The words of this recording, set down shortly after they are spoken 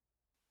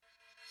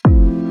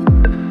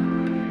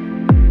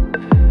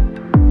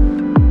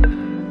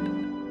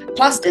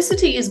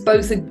Plasticity is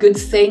both a good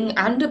thing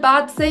and a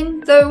bad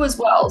thing, though, as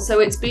well. So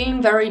it's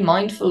being very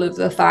mindful of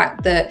the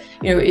fact that,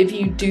 if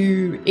you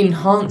do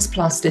enhance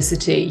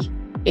plasticity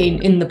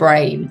in the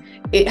brain,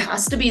 it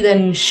has to be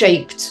then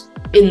shaped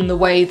in the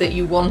way that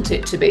you want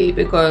it to be,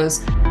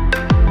 because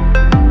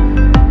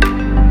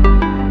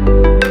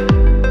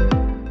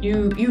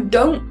you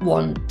don't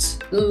want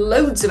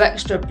loads of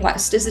extra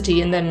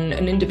plasticity and then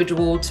an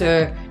individual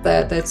to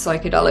their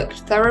psychedelic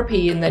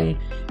therapy and then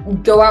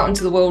go out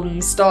into the world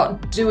and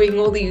start doing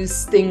all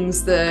these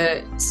things,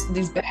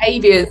 these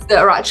behaviors that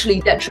are actually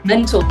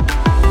detrimental.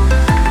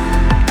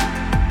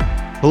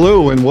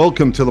 Hello and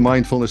welcome to the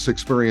Mindfulness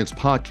Experience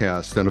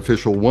podcast, an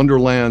official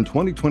Wonderland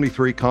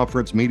 2023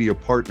 conference media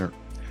partner.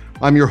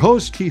 I'm your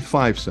host, Keith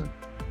Fiveson.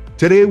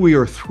 Today we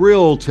are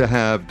thrilled to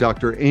have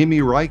Dr. Amy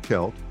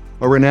Reichelt,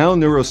 a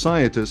renowned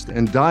neuroscientist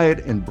and diet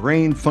and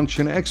brain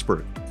function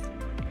expert.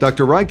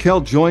 Dr.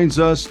 Reichelt joins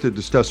us to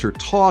discuss her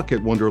talk at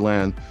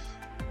Wonderland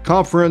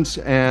Conference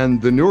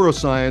and the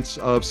neuroscience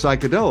of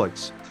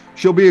psychedelics.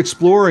 She'll be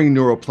exploring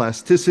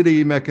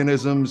neuroplasticity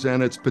mechanisms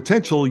and its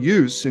potential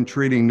use in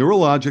treating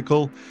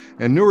neurological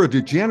and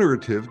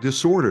neurodegenerative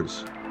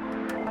disorders.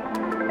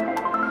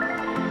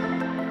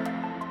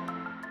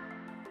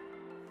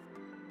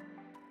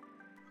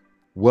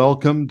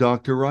 Welcome,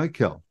 Dr.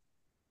 Reichelt.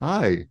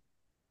 Hi.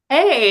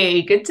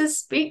 Hey, good to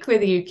speak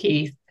with you,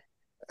 Keith.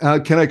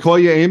 Can I call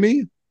you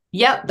Amy?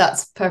 Yep,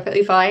 that's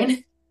perfectly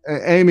fine.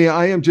 Amy,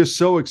 I am just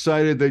so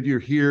excited that you're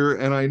here,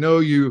 and I know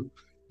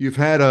you've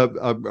had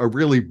a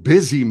really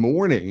busy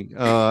morning,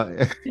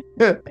 and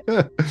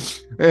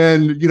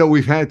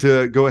we've had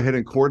to go ahead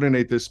and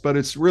coordinate this, but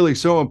it's really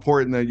so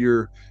important that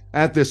you're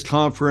at this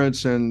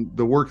conference, and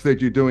the work that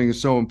you're doing is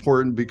so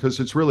important because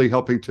it's really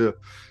helping to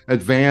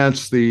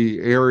advance the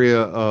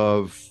area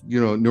of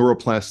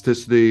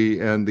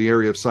neuroplasticity and the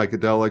area of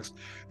psychedelics,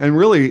 and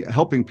really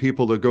helping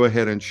people to go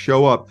ahead and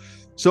show up.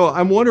 So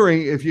I'm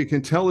wondering if you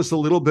can tell us a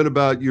little bit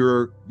about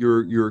your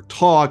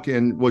talk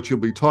and what you'll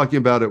be talking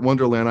about at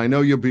Wonderland. I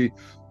know you'll be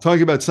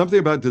talking about something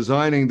about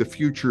designing the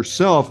future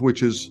self,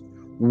 which is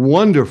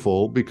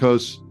wonderful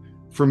because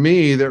for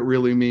me, that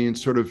really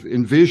means sort of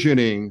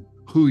envisioning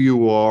who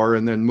you are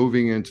and then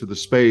moving into the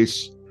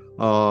space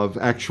of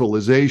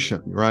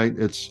actualization, right?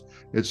 It's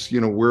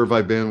where have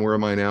I been? Where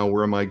am I now?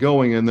 Where am I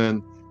going? And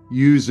then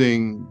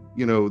using,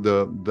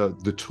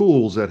 the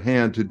tools at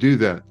hand to do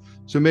that.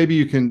 So maybe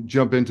you can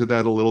jump into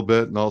that a little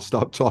bit and I'll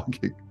stop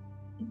talking.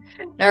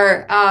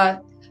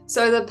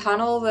 So the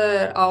panel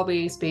that I'll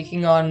be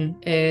speaking on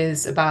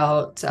is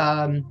about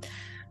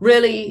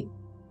really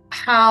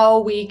how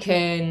we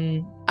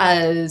can,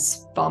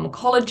 as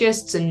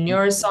pharmacologists and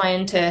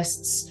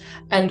neuroscientists,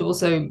 and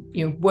also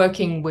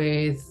working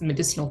with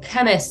medicinal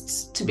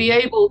chemists, to be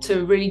able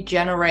to really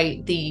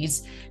generate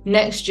these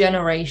next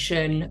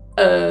generation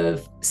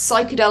of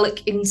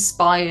psychedelic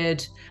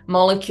inspired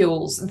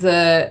molecules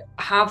that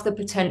have the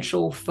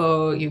potential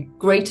for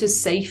greater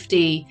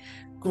safety,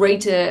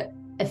 greater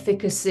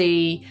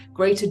efficacy,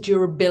 greater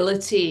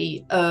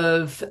durability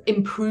of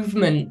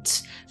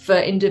improvement for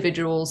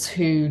individuals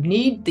who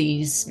need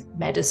these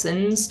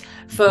medicines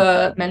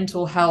for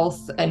mental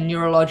health and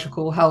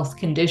neurological health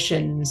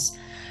conditions.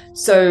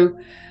 So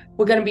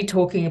we're going to be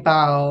talking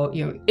about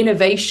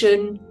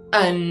innovation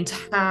and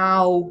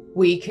how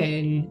we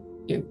can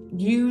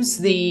use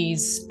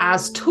these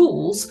as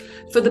tools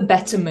for the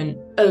betterment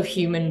of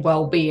human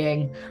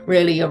well-being,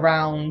 really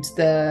around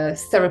the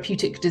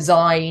therapeutic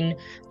design,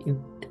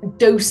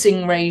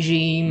 dosing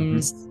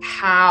regimes,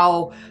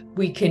 how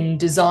we can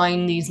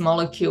design these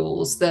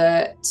molecules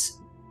that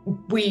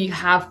we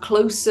have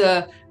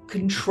closer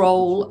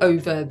control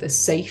over the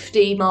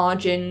safety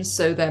margins,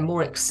 so they're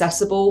more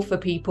accessible for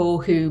people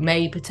who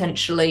may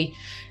potentially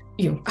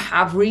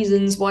have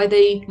reasons why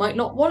they might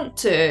not want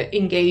to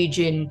engage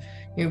in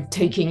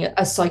taking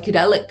a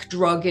psychedelic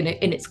drug in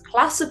its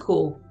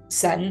classical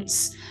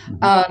sense,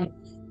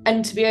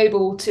 and to be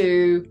able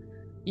to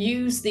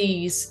use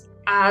these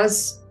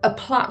as a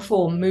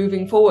platform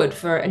moving forward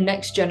for a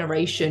next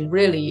generation,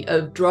 really,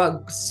 of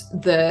drugs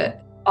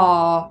that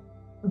are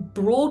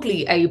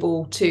broadly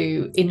able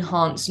to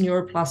enhance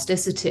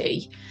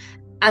neuroplasticity,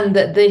 and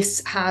that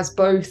this has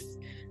both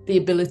the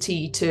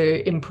ability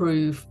to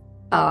improve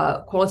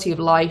quality of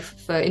life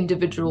for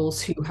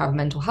individuals who have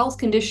mental health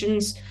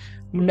conditions,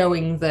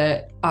 knowing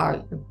that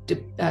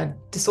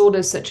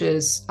disorders such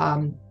as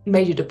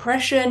major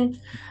depression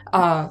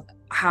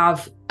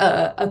have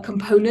a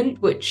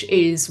component which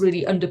is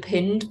really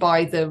underpinned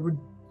by the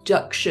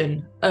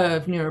reduction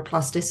of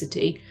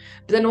neuroplasticity,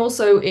 but then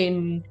also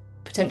in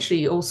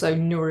potentially also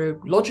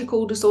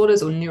neurological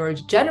disorders or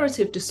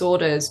neurodegenerative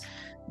disorders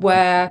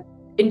where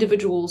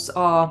individuals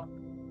are,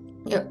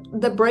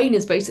 the brain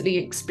is basically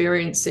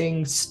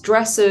experiencing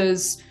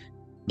stressors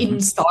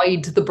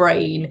inside the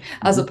brain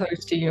as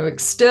opposed to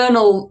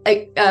external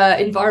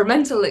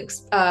environmental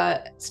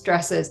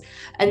stresses,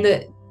 and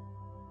that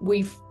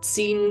we've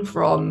seen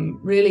from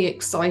really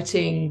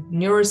exciting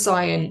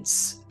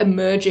neuroscience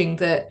emerging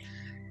that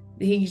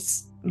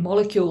these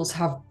molecules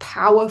have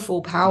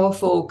powerful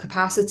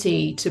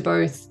capacity to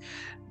both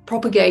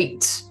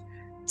propagate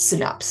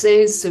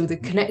synapses, so the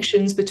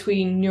connections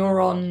between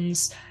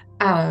neurons,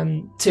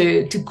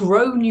 to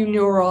grow new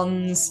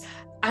neurons,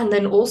 and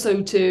then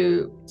also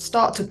to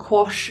start to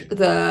quash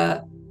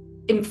the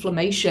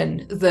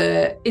inflammation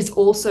that is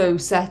also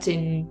set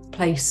in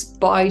place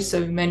by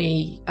so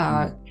many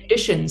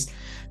conditions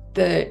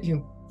that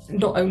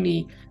not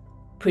only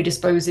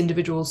predispose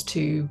individuals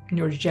to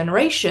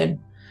neurodegeneration,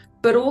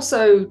 but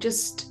also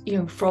just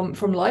from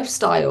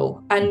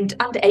lifestyle and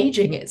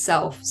aging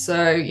itself.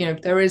 So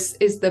there is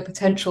the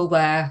potential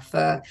there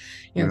for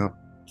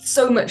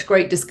so much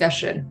great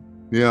discussion.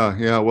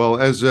 Yeah. Well,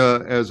 as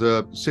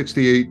a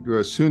 68,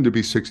 soon to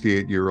be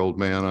 68-year-old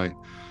man,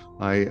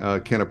 I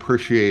can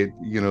appreciate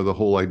the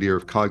whole idea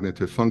of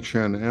cognitive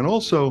function, and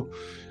also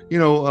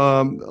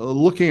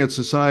looking at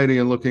society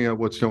and looking at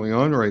what's going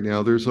on right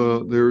now. There's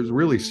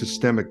really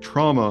systemic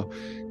trauma,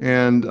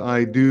 and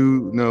I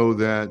do know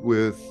that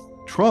with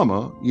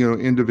trauma,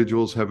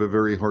 individuals have a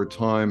very hard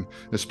time,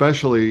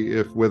 especially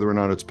if whether or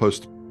not it's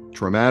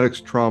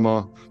post-traumatic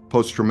trauma,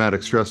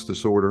 post-traumatic stress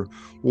disorder,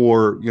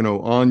 or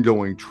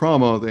ongoing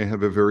trauma. They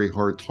have a very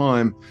hard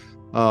time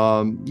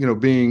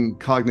being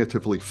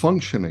cognitively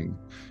functioning,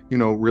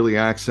 really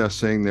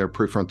accessing their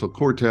prefrontal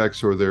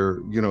cortex or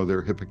their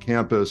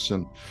hippocampus,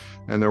 and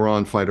they're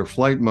on fight or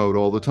flight mode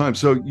all the time.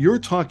 So you're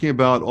talking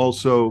about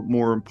also,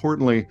 more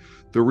importantly,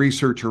 the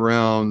research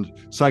around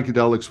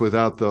psychedelics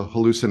without the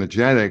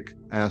hallucinogenic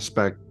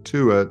aspect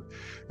to it.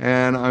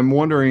 And I'm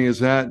wondering, is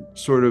that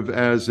sort of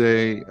as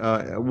a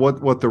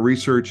what the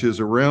research is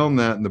around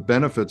that and the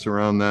benefits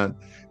around that,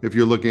 if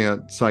you're looking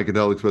at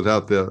psychedelics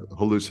without the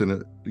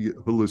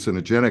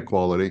hallucinogenic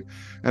quality,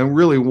 and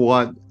really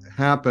what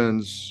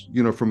happens,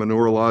 from a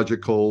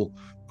neurological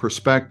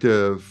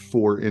perspective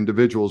for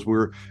individuals,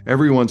 where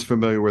everyone's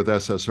familiar with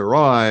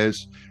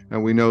SSRIs,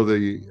 and we know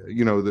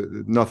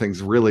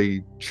nothing's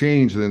really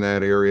changed in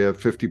that area.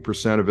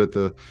 50% of it,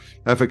 the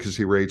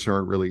efficacy rates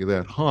aren't really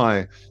that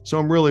high. So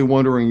I'm really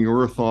wondering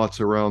your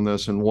thoughts around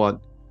this, and what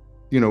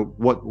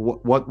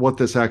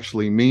this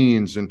actually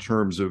means in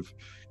terms of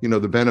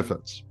the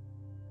benefits.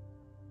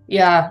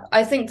 Yeah,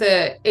 I think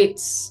that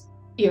it's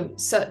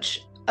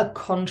such a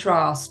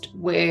contrast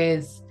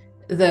with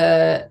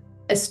the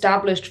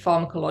established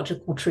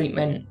pharmacological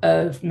treatment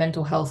of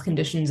mental health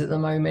conditions at the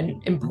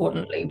moment,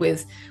 importantly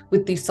with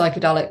these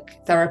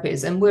psychedelic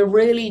therapies. And we're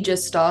really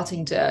just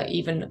starting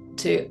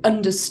to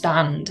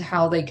understand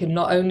how they can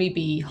not only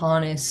be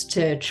harnessed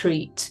to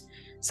treat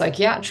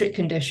psychiatric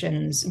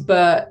conditions,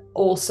 but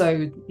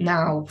also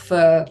now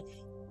for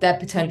their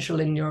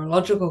potential in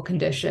neurological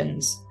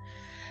conditions.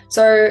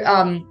 So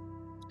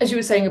as you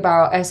were saying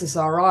about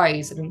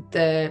SSRIs, I mean,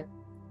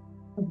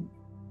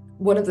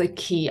 one of the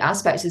key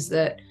aspects is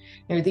that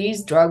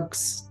these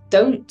drugs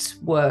don't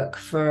work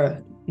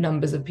for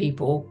numbers of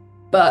people,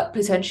 but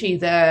potentially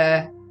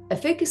their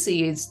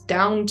efficacy is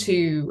down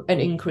to an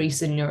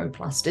increase in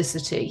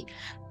neuroplasticity.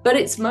 But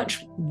it's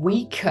much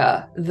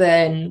weaker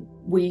than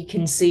we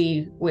can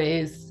see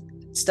with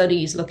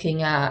studies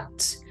looking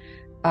at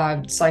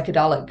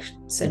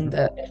psychedelics and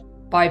the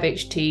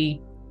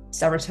 5-HT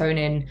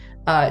serotonin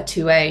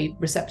 2A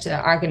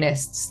receptor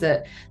agonists,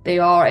 that they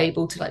are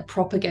able to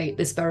propagate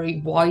this very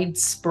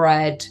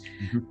widespread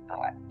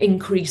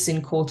increase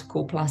in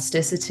cortical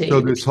plasticity.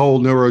 So this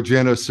whole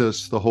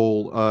neurogenesis, the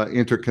whole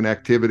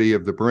interconnectivity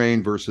of the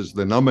brain versus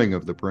the numbing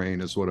of the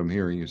brain, is what I'm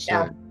hearing you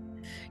say.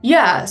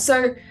 Yeah.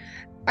 So,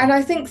 and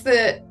I think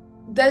that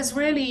there's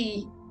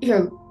really,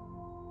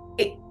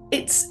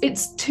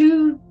 it's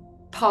two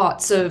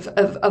parts of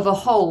a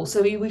whole.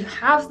 So we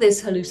have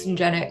this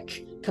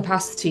hallucinogenic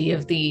capacity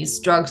of these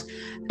drugs,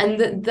 and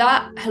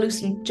that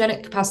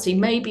hallucinogenic capacity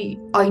may be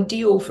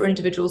ideal for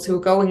individuals who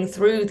are going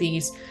through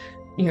these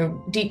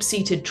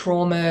deep-seated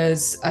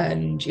traumas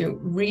and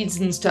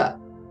reasons to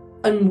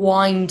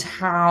unwind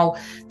how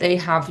they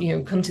have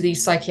come to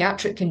these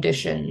psychiatric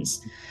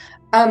conditions,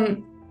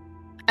 and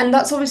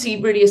that's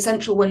obviously really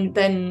essential when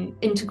then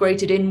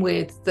integrated in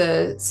with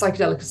the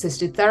psychedelic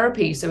assisted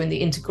therapy. So in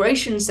the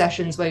integration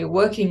sessions where you're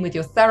working with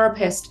your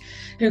therapist,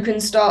 who can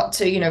start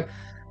to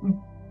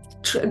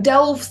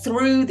delve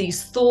through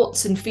these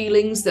thoughts and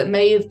feelings that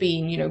may have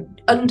been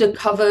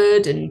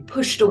undercovered and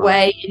pushed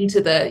away into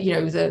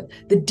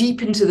the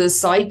deep into the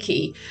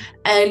psyche,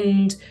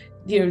 and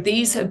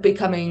these have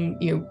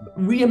becoming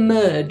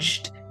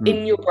re-emerged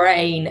in your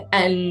brain.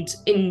 And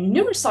in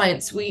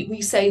neuroscience we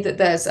say that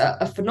there's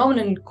a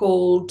phenomenon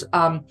called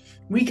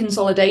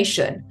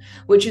reconsolidation,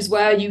 which is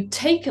where you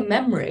take a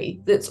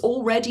memory that's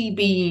already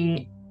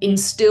been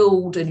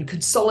instilled and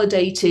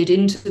consolidated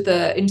into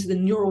the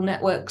neural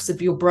networks of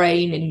your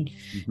brain, and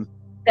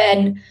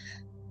then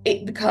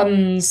it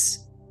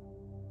becomes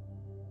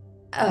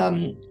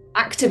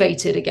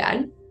activated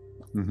again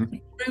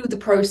through the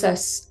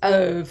process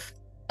of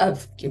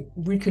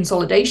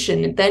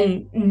reconsolidation,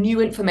 then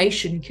new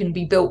information can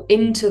be built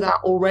into that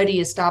already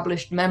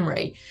established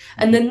memory.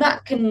 And then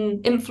that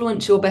can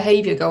influence your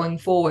behavior going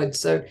forward.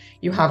 So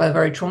you have a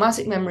very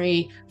traumatic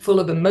memory full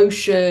of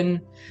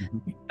emotion,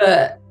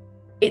 but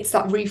it's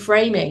that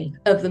reframing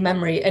of the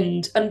memory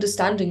and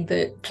understanding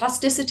that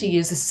plasticity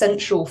is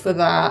essential for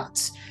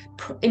that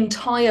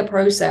entire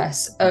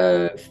process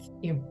of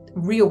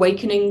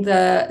reawakening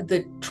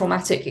the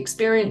traumatic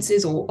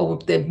experiences or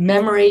the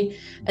memory,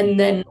 and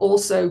then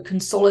also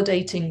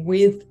consolidating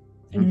with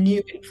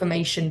new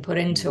information put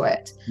into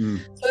it.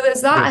 So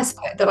there's that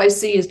aspect that I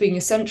see as being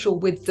essential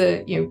with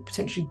the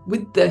potentially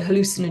with the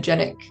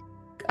hallucinogenic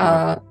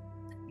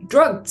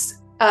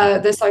drugs,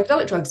 the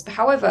psychedelic drugs.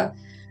 However,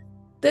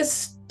 there's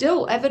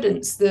still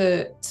evidence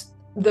that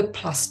the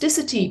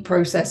plasticity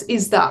process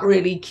is that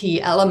really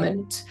key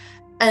element,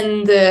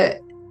 and that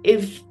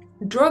if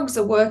drugs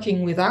are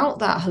working without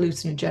that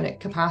hallucinogenic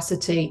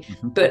capacity,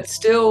 but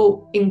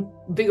still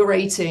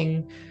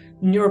invigorating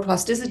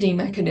neuroplasticity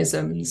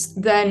mechanisms,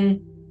 then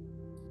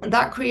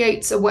that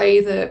creates a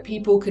way that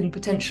people can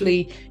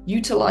potentially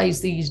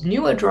utilize these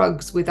newer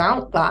drugs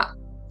without that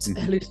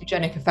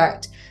hallucinogenic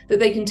effect, that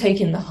they can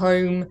take in the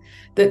home,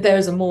 that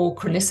there's a more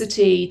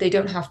chronicity. They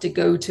don't have to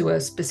go to a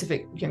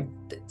specific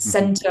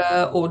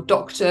center or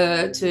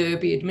doctor to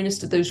be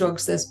administered those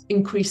drugs. There's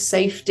increased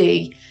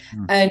safety,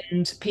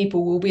 and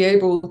people will be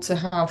able to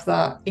have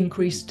that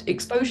increased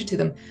exposure to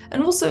them.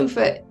 And also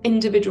for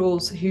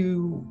individuals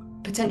who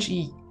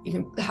potentially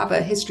have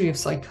a history of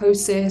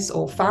psychosis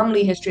or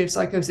family history of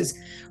psychosis,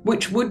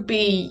 which would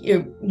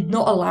be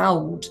not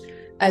allowed,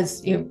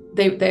 as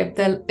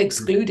they're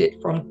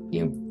excluded from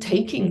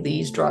taking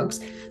these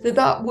drugs,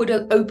 that would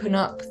open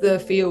up the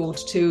field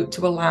to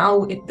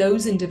allow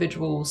those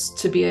individuals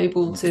to be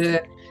able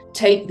to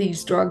take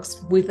these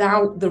drugs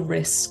without the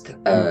risk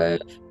of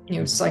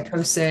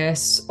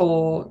psychosis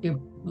or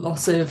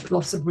loss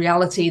of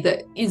reality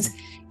that is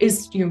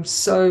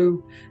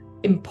so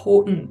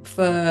important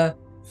for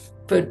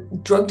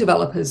drug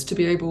developers to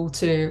be able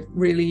to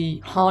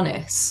really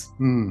harness.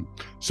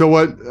 So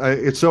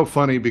it's so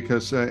funny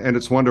because, and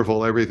it's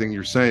wonderful everything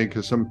you're saying,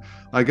 because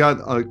I got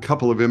a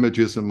couple of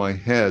images in my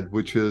head,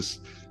 which is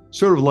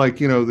sort of like,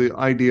 the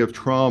idea of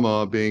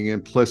trauma being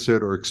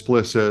implicit or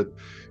explicit,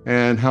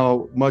 and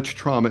how much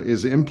trauma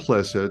is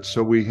implicit.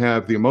 So we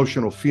have the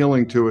emotional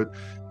feeling to it,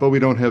 but we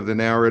don't have the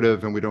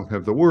narrative and we don't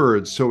have the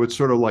words. So it's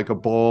sort of like a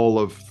ball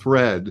of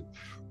thread,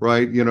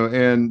 right?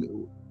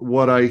 And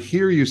what I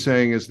hear you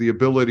saying is the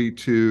ability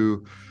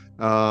to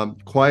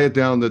quiet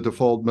down the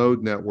default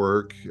mode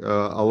network,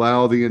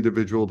 allow the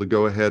individual to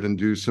go ahead and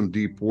do some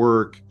deep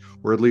work,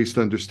 or at least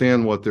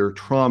understand what their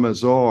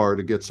traumas are,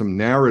 to get some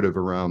narrative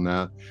around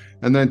that,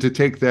 and then to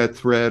take that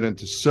thread and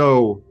to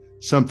sew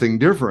something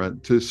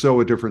different, to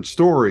sew a different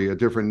story, a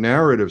different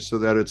narrative, so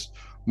that it's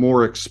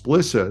more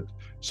explicit,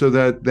 so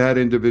that that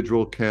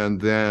individual can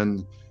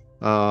then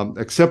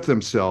accept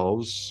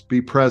themselves,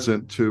 be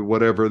present to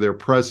whatever their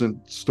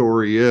present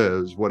story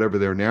is, whatever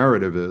their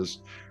narrative is,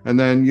 and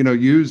then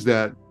use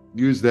that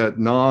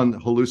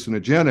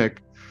non-hallucinogenic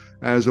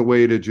as a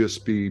way to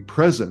just be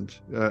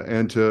present,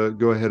 and to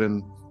go ahead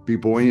and be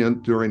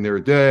buoyant during their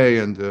day,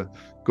 and to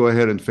go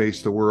ahead and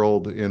face the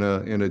world in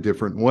a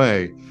different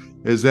way.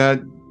 Does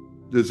that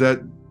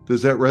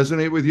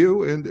resonate with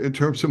you in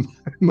terms of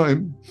my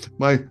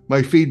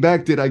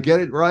feedback? Did I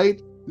get it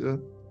right?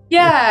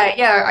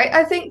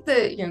 I think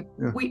that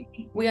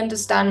we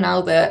understand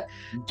now that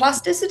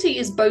plasticity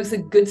is both a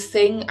good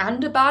thing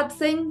and a bad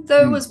thing,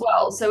 though, as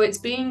well. So it's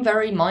being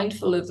very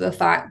mindful of the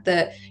fact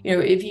that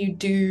if you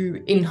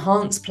do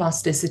enhance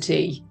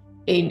plasticity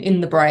in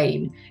the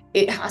brain,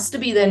 it has to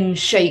be then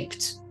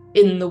shaped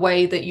in the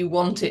way that you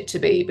want it to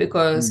be,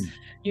 because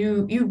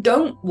you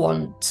don't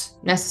want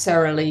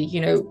necessarily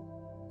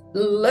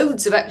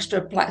loads of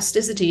extra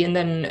plasticity and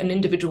then an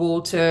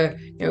individual to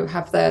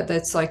have their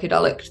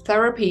psychedelic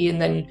therapy and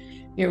then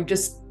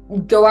just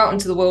go out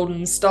into the world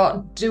and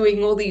start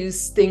doing all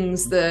these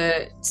things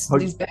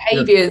these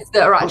behaviors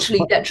that are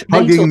actually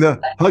detrimental.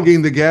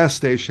 Hugging the gas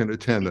station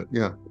attendant.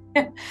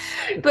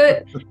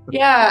 But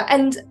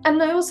and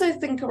I also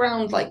think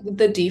around like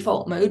the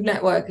default mode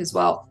network as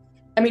well.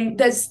 I mean,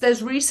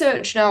 there's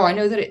research now. I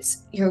know that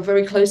it's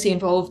very closely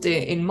involved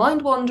in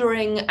mind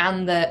wandering,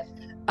 and that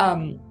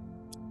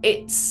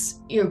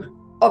it's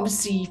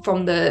obviously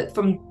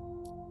from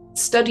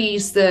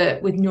studies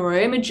that with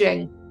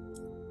neuroimaging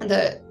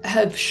that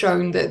have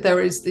shown that there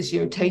is this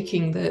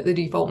taking the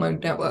default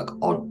mode network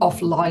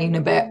offline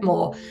a bit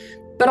more.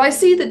 But I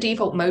see the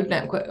default mode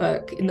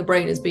network in the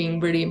brain as being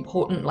really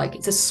important. Like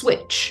it's a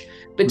switch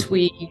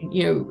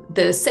between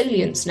the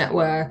salience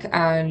network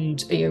and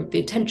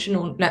the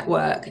attentional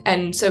network,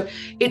 and so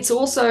it's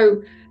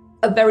also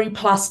a very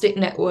plastic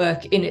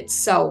network in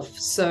itself.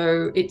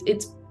 So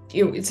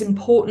it's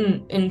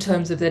important in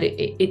terms of that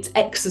it's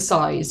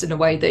exercised in a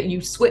way that you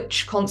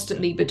switch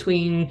constantly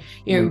between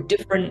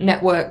different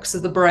networks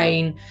of the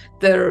brain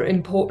that are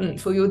important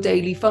for your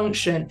daily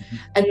function,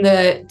 and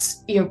that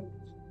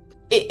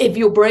if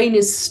your brain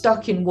is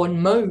stuck in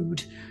one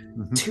mode,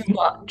 too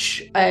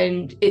much,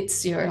 and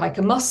it's, you know, like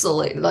a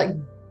muscle, it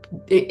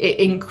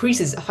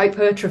increases,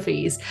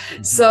 hypertrophies.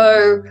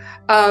 So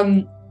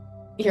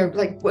you know,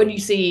 like when you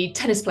see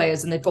tennis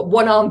players and they've got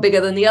one arm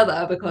bigger than the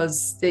other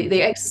because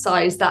they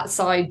exercise that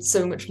side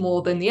so much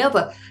more than the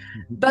other.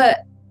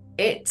 But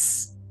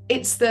it's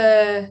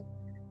the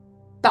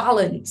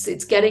balance,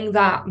 it's getting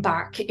that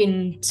back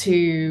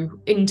into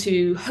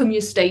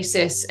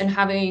homeostasis and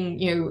having,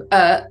 you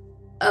know,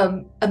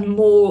 a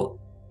more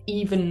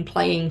even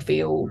playing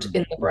field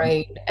in the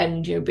brain,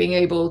 and, you know, being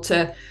able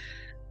to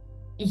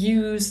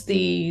use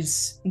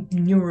these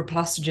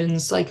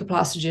neuroplastogens,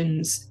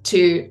 psychoplastogens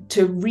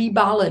to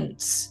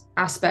rebalance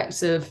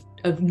aspects of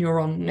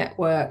neuron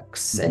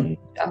networks,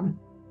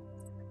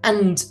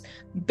 and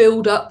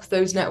build up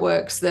those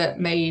networks that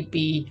may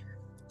be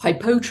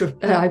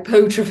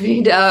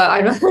hypotrophied.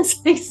 I don't know,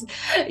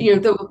 you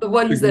know, the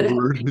ones that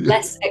are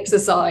less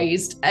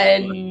exercised,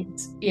 and,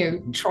 you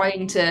know,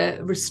 trying to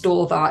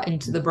restore that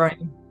into the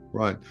brain.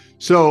 Right.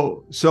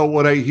 So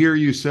what I hear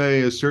you say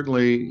is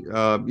certainly,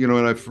 you know,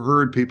 and I've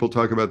heard people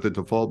talk about the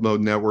default mode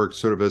network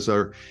sort of as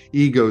our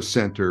ego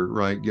center,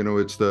 right? You know,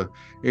 it's the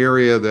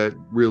area that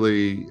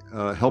really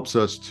helps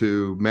us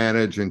to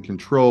manage and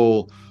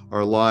control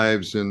our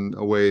lives in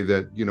a way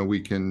that, you know, we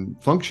can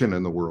function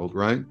in the world,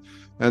 right?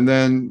 And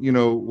then, you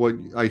know, what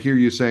I hear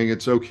you saying,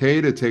 it's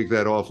okay to take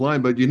that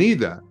offline, but you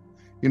need that.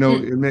 You know,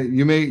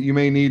 you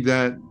may need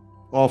that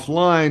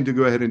offline to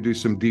go ahead and do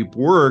some deep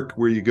work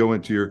where you go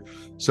into your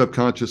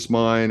subconscious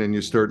mind and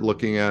you start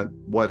looking at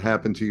what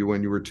happened to you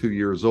when you were 2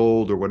 years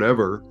old or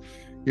whatever,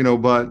 you know,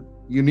 but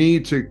you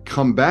need to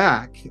come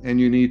back and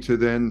you need to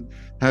then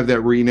have that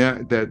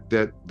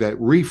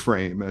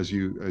reframe, as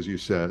you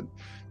said,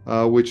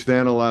 which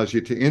then allows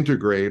you to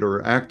integrate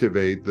or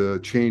activate the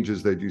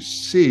changes that you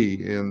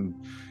see in,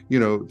 you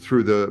know,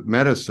 through the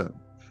medicine.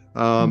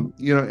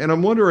 You know, and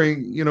I'm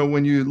wondering, you know,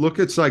 when you look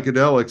at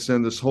psychedelics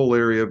and this whole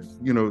area of,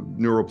 you know,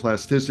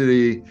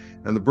 neuroplasticity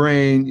and the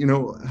brain, you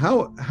know,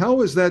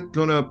 how is that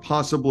going to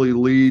possibly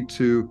lead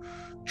to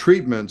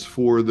treatments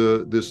for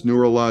this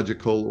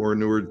neurological or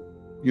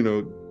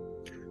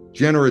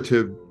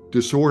generative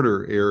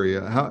disorder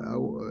area?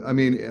 I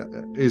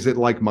mean, is it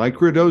like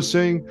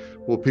microdosing?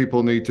 Will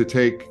people need to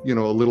take, you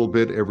know, a little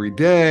bit every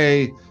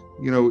day?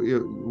 You know,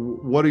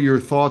 what are your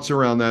thoughts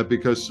around that?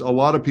 Because a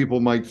lot of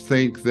people might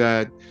think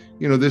that,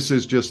 you know, this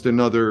is just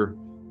another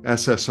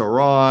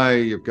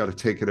SSRI. You've got to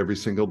take it every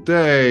single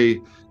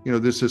day. You know,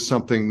 this is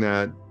something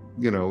that,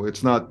 you know,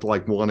 it's not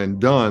like one and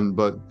done.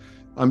 But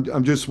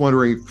I'm just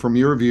wondering, from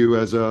your view,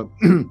 as a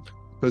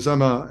because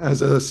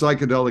as a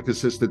psychedelic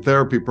assisted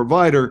therapy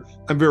provider,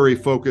 I'm very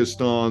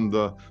focused on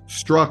the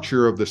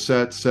structure of the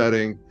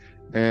setting,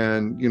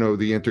 and, you know,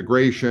 the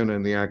integration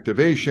and the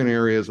activation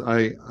areas.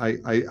 I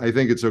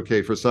think it's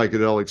okay for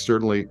psychedelics,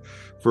 certainly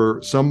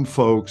for some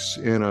folks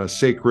in a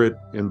sacred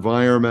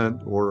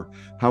environment or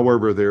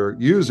however they're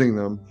using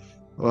them.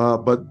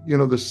 But, you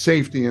know, the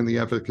safety and the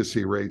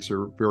efficacy rates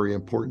are very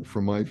important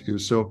from my view.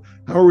 So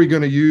how are we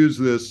going to use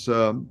these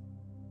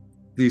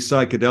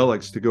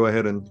psychedelics to go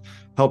ahead and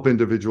help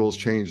individuals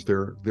change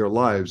their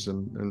lives?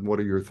 And what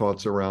are your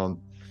thoughts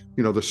around,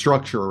 you know, the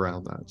structure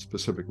around that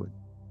specifically?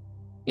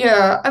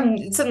 Yeah,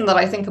 it's something that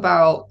I think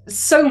about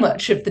so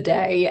much of the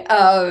day,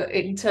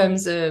 in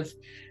terms of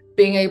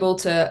being able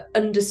to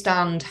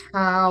understand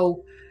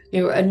how,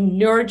 you know, a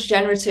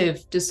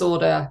neurodegenerative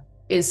disorder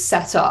is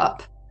set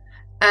up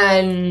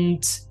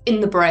and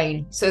in the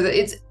brain. So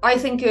that I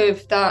think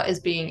of that as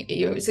being,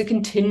 you know, it's a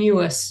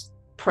continuous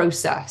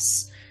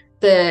process,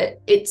 that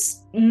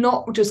it's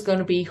not just going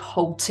to be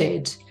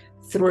halted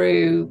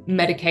through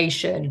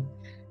medication.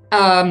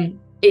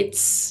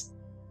 It's,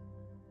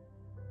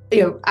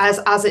 you know,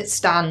 as it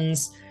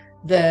stands,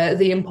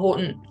 the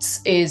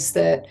importance is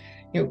that,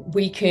 you know,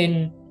 we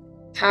can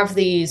have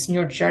these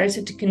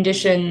neurodegenerative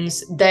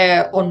conditions,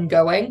 they're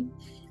ongoing,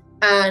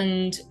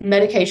 and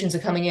medications are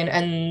coming in,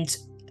 and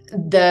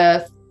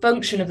the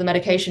function of the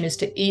medication is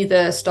to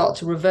either start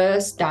to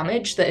reverse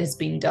damage that has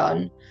been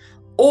done,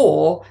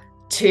 or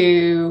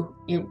to,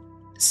 you know,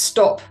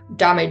 stop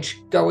damage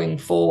going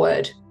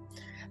forward.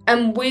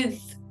 And with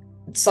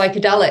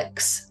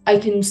psychedelics, I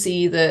can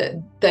see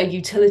that their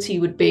utility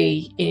would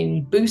be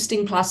in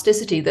boosting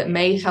plasticity that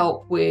may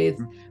help with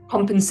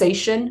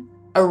compensation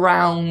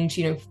around,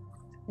 you know,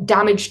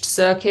 damaged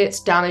circuits,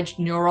 damaged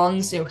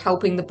neurons, you know,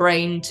 helping the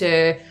brain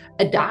to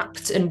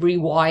adapt and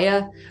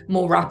rewire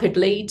more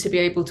rapidly to be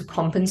able to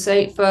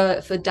compensate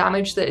for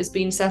damage that has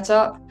been set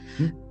up.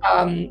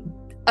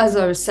 As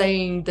I was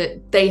saying,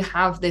 that they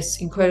have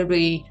this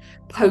incredibly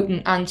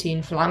potent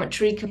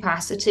anti-inflammatory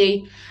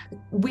capacity.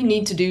 We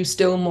need to do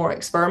still more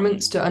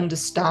experiments to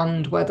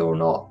understand whether or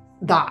not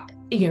that,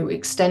 you know,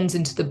 extends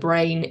into the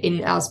brain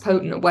in as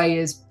potent a way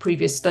as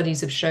previous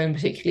studies have shown,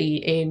 particularly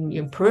in,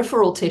 you know,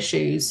 peripheral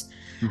tissues.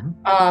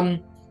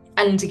 And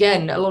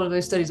again, a lot of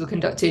those studies were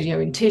conducted, you know,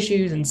 in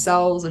tissues and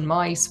cells and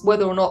mice.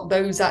 Whether or not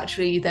those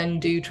actually then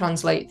do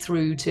translate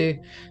through to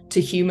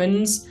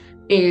humans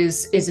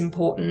is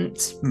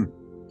important.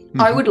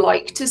 I would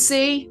like to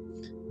see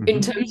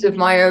in terms of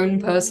my own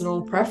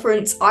personal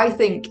preference, I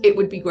think it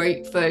would be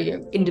great for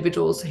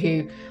individuals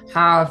who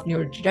have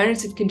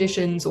neurodegenerative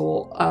conditions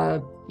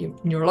or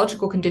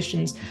neurological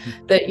conditions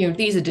that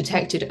these are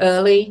detected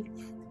early,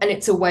 and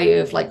it's a way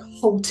of like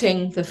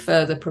halting the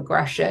further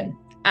progression.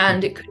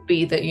 And it could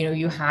be that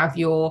you have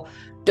your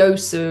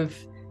dose of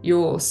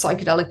your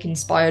psychedelic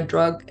inspired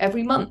drug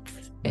every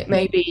month. It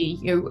may be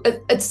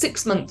a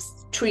 6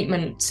 month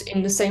treatment,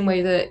 in the same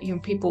way that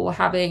people are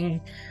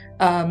having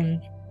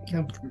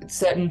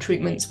certain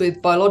treatments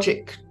with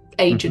biologic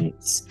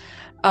agents.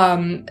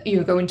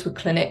 You go into a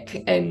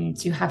clinic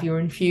and you have your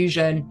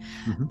infusion.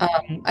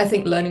 I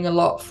think learning a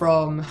lot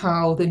from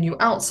how the new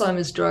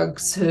Alzheimer's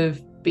drugs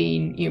have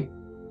been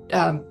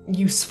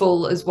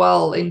useful as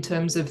well, in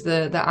terms of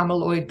the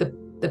amyloid,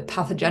 the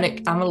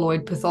pathogenic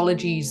amyloid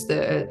pathologies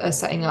that are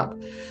setting up.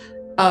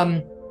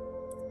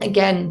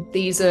 Again,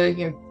 these are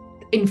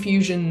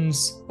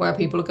infusions where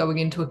people are going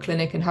into a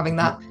clinic and having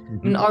that.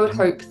 And I would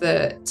hope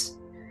that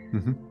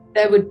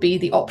there would be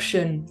the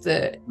option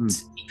that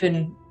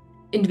even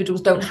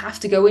individuals don't have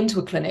to go into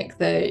a clinic,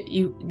 that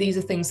these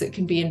are things that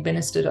can be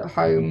administered at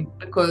home,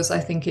 because I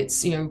think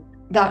it's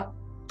that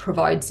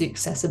provides the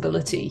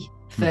accessibility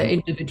for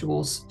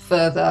individuals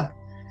further.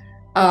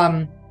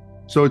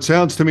 So it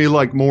sounds to me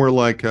like more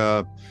like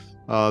and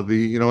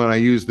I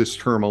use this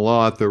term a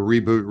lot, the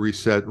reboot,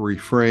 reset,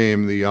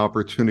 reframe, the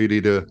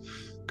opportunity to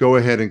go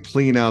ahead and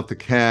clean out the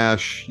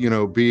cache,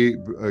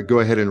 go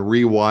ahead and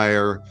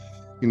rewire,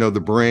 the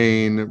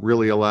brain,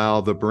 really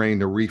allow the brain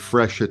to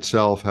refresh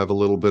itself, have a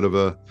little bit of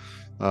a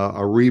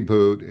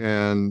reboot.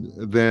 And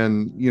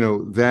then,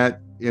 that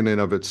in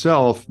and of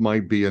itself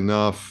might be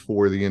enough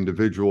for the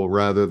individual,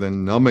 rather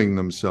than numbing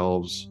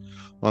themselves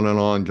on an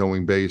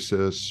ongoing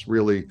basis,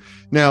 really.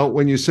 Now,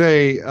 when you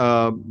say,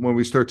 when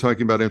we start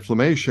talking about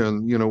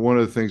inflammation, one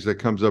of the things that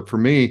comes up for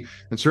me,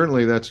 and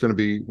certainly that's going to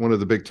be one of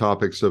the big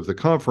topics of the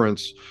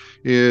conference,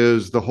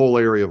 is the whole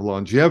area of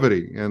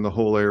longevity, and the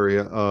whole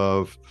area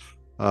of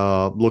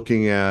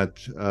looking at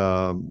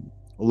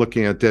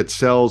dead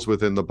cells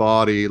within the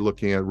body,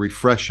 looking at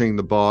refreshing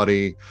the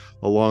body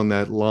along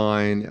that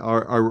line.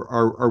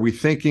 Are we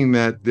thinking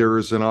that there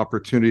is an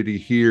opportunity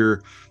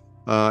here?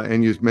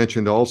 And you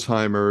mentioned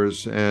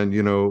Alzheimer's and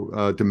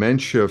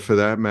dementia, for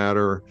that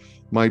matter,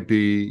 might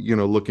be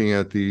looking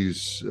at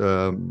these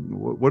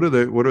what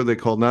are they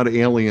called? Not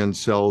alien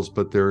cells,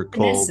 but they're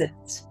called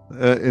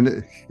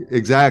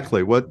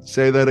exactly. What?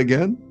 Say that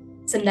again.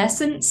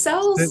 Senescent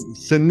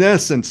cells.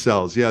 Senescent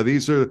cells. Yeah,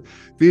 these are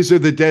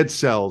the dead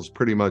cells,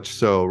 pretty much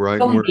so,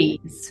 right?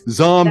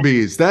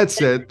 Zombies.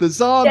 That's it. The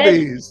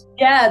zombies.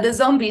 Yeah, the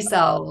zombie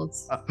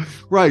cells.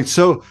 Right.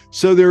 So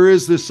there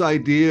is this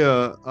idea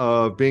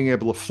of being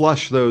able to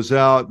flush those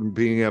out and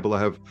being able to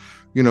have,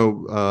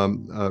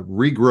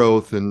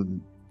 regrowth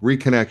and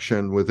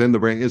reconnection within the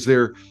brain. Is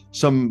there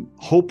some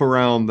hope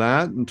around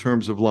that in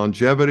terms of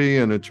longevity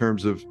and in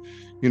terms of,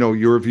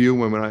 your view?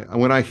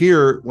 When I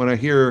hear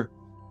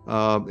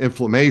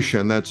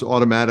inflammation, that's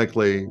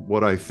automatically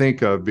what I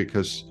think of,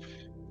 because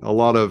a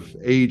lot of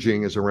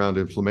aging is around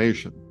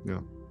inflammation.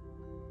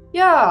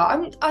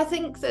 I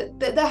think that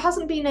there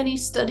hasn't been any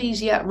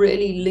studies yet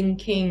really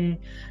linking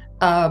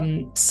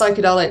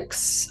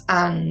psychedelics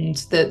and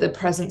the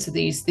presence of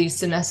these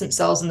senescent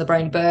cells in the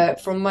brain. But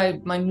from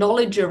my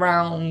knowledge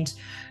around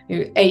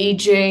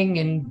aging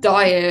and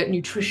diet,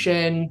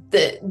 nutrition,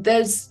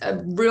 there's a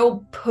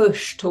real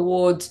push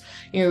towards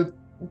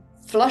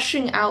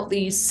flushing out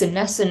these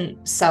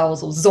senescent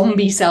cells, or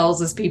zombie cells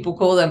as people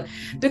call them,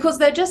 because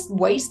they're just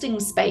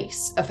wasting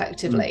space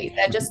effectively.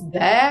 They're just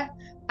there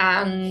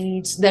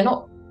and they're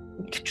not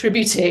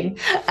contributing,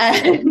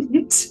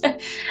 and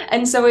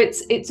so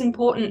it's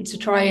important to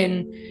try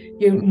and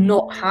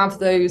not have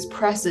those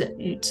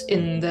present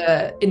in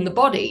the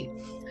body.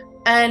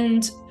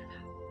 And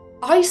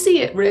I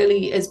see it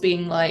really as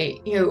being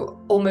like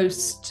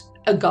almost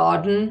a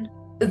garden,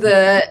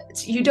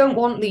 that you don't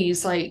want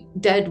these like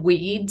dead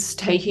weeds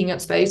taking up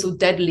space, or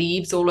dead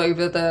leaves all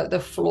over the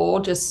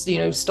floor, just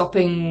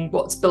stopping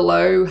what's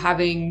below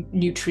having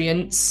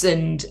nutrients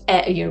and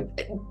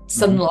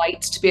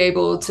sunlight to be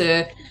able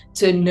to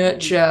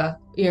nurture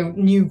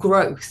new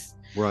growth.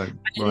 Right.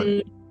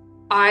 And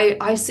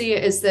I see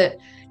it as that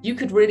you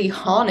could really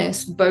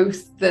harness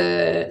both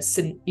the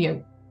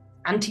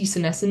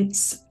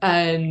anti-senescence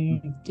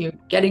and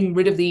getting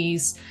rid of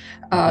these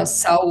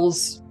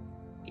cells,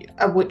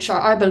 which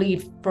I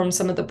believe from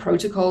some of the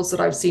protocols that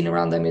I've seen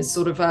around them is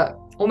sort of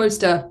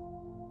almost a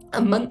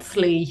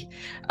monthly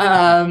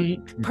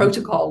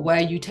protocol,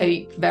 where you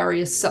take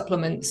various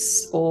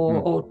supplements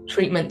or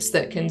treatments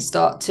that can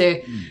start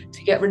to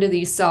get rid of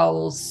these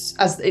cells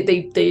as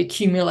they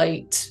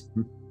accumulate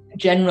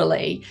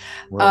generally.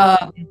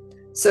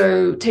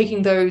 So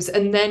taking those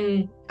and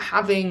then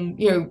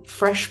having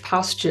fresh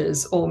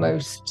pastures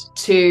almost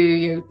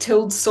to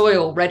tilled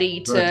soil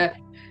ready to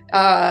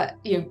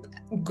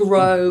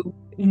grow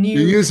new.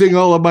 You're using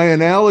all of my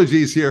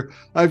analogies here.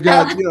 I've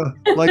got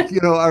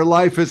our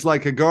life is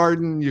like a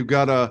garden. You've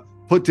got to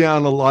put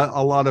down a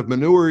lot of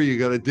manure. You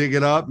got to dig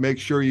it up, make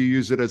sure you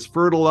use it as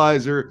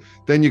fertilizer.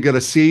 Then you got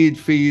to seed,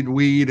 feed,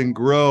 weed, and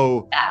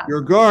grow Yeah.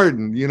 your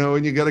garden,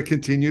 and you got to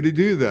continue to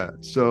do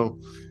that. So,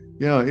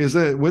 yeah,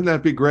 wouldn't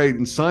that be great?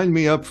 And sign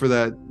me up for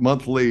that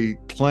monthly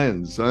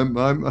cleanse. I'm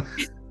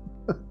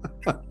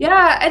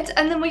Yeah,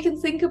 and then we can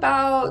think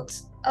about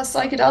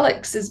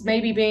psychedelics as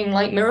maybe being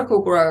like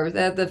Miracle Grow.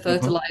 They're the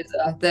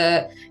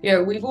fertilizer.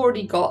 We've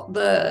already got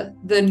the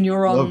love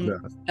neurons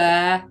that.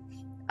 there,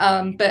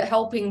 but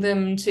helping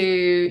them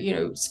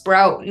to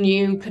sprout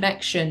new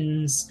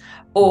connections.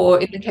 Or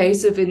in the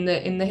case of in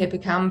the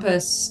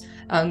hippocampus,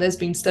 there's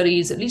been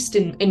studies, at least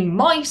in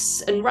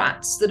mice and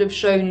rats, that have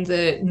shown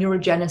that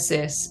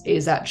neurogenesis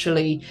is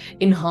actually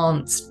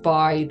enhanced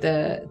by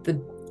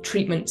the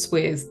treatments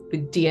with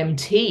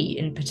DMT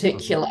in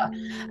particular,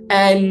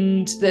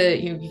 and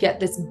you get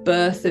this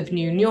birth of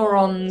new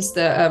neurons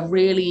that are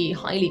really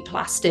highly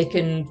plastic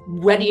and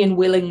ready and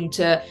willing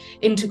to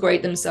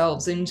integrate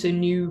themselves into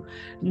new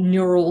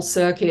neural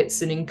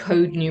circuits and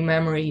encode new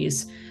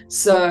memories.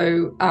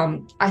 So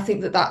I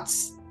think that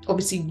that's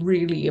obviously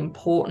really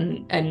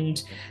important,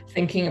 and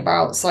thinking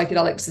about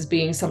psychedelics as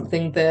being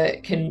something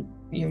that can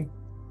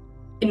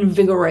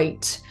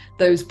invigorate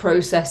those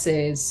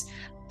processes,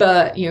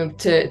 but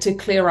to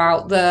clear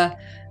out the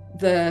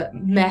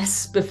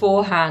mess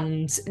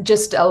beforehand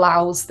just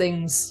allows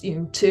things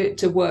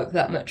to work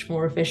that much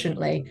more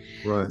efficiently.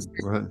 Right.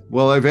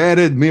 Well, I've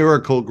added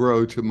Miracle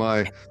Grow to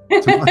my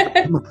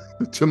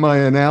to my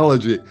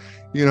analogy,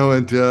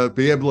 and to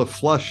be able to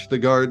flush the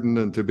garden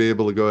and to be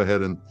able to go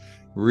ahead and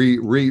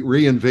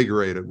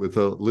reinvigorate it with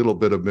a little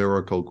bit of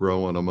Miracle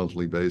Grow on a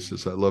monthly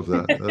basis. I love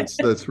that.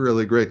 That's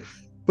really great.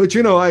 But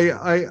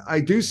I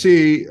do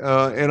see,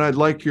 and I'd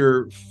like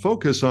your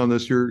focus on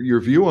this,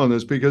 your view on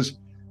this, because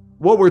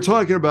what we're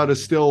talking about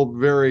is still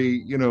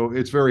very,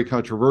 it's very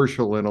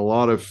controversial in a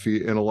lot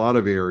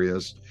of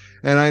areas,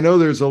 and I know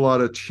there's a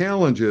lot of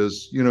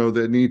challenges,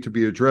 that need to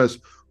be addressed.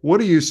 What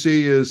do you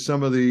see as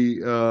some of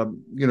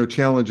the,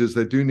 challenges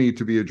that do need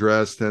to be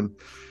addressed, and,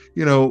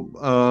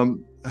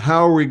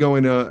 how are we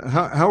going to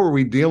how are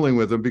we dealing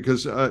with them?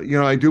 Because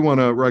I do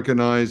want to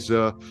recognize.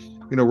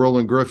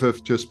 Roland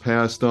Griffith just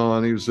passed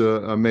on. He was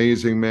an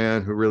amazing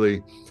man who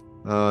really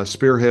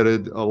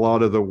spearheaded a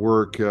lot of the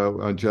work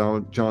on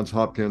Johns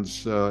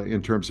Hopkins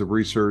in terms of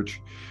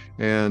research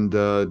and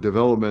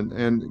development.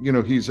 And,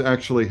 he's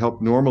actually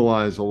helped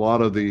normalize a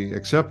lot of the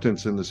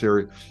acceptance in this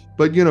area.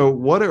 But,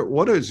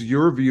 what is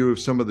your view of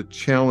some of the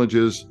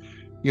challenges,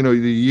 to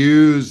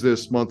use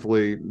this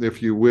monthly,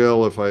 if you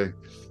will, if I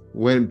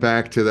went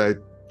back to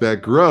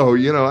that grow,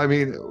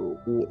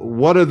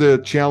 what are the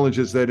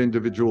challenges that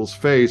individuals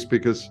face?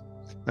 Because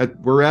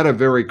we're at a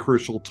very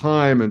crucial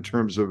time in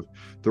terms of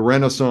the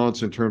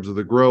renaissance, in terms of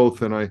the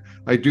growth. And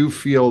I do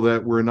feel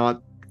that we're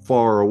not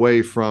far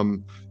away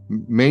from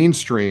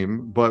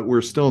mainstream, but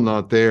we're still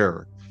not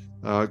there.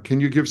 Can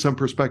you give some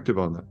perspective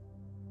on that?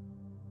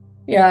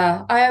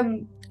 Yeah,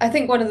 I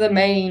think one of the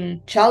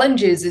main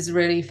challenges is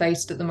really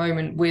faced at the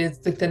moment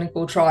with the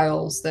clinical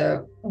trials,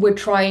 that we're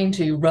trying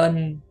to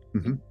run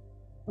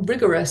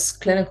rigorous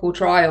clinical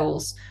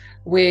trials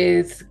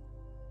with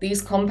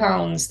these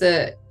compounds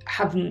that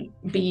haven't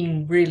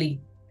been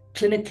really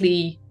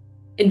clinically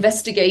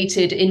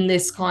investigated in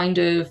this kind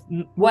of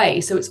way.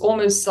 So it's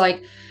almost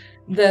like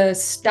the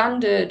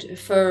standard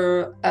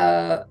for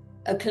a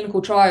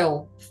clinical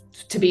trial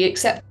to be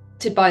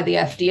accepted by the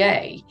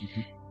FDA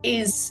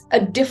is a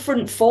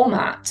different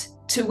format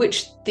to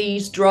which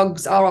these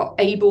drugs are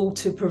able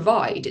to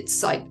provide.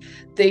 It's like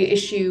the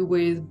issue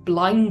with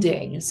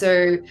blinding.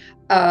 So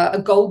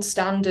a gold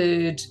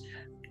standard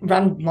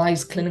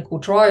randomized clinical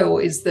trial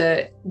is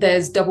that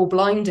there's double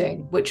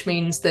blinding, which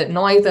means that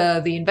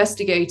neither the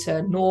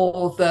investigator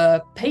nor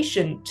the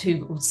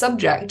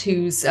subject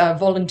who's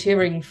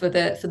volunteering for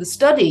the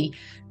study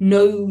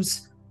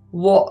knows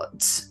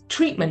what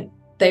treatment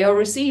they are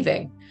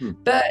receiving.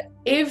 But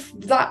if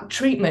that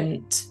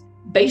treatment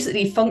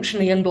basically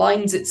functionally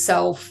unblinds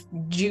itself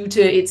due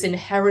to its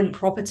inherent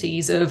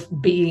properties of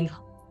being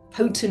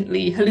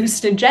potently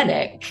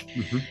hallucinogenic,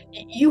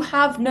 you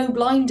have no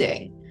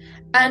blinding.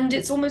 And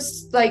it's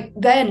almost like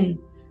then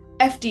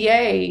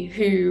FDA,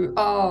 who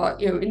are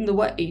in the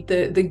way,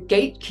 the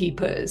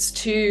gatekeepers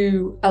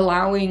to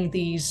allowing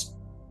these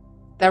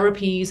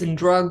therapies and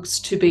drugs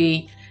to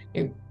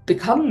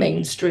become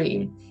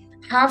mainstream,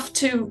 have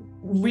to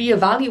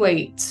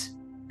reevaluate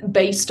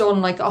based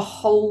on like a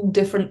whole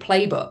different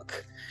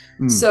playbook.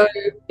 So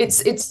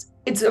it's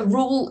a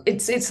rule.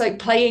 It's like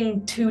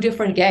playing two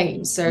different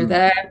games. So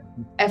their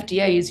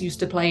FDA is used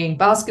to playing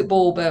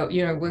basketball, but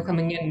we're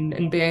coming in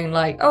and being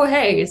like, oh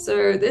hey,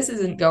 so this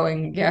isn't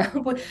going. Yeah,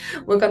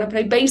 we're going to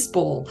play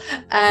baseball,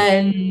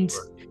 and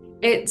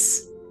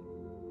it's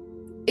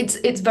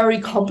very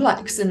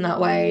complex in that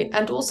way.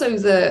 And also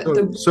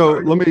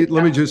so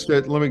let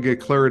me get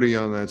clarity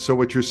on that. So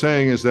what you're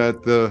saying is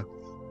that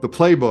the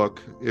playbook,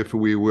 if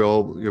we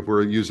will, if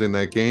we're using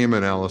that game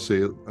analysis,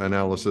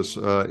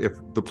 if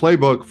the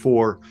playbook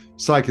for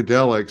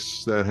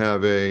psychedelics that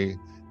have a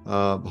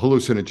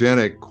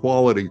hallucinogenic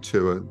quality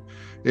to it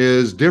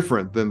is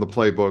different than the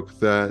playbook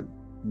that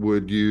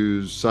would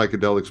use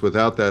psychedelics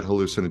without that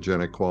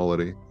hallucinogenic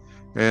quality,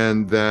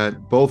 and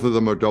that both of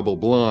them are double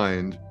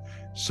blind.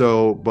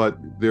 So, but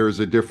there's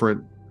a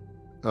different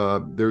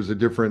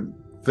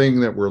thing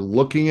that we're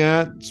looking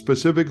at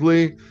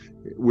specifically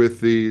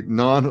with the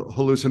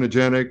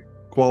non-hallucinogenic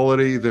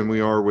quality than we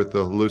are with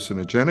the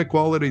hallucinogenic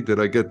quality. Did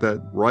I get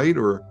that right,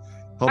 or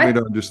help me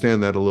to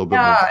understand that a little bit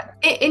more?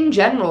 In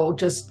general,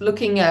 just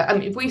looking at, I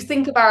mean, if we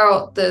think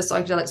about the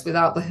psychedelics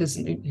without the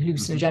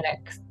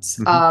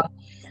hallucinogenics,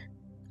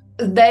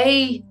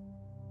 they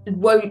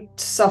won't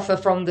suffer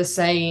from the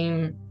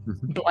same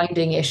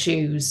blinding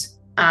issues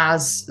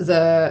as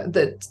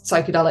the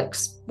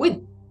psychedelics with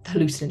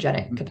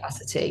hallucinogenic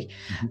capacity.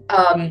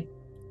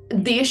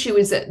 The issue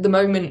is at the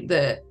moment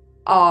that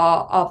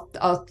our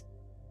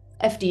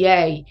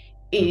FDA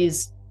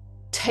is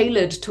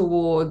tailored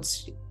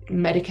towards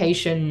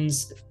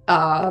medications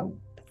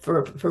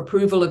for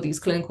approval of these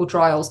clinical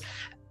trials.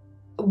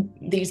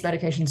 These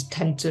medications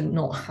tend to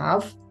not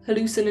have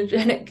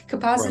hallucinogenic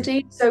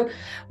capacity. Right. So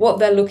what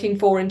they're looking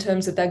for in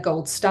terms of their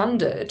gold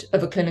standard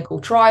of a clinical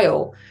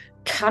trial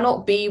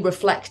cannot be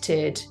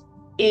reflected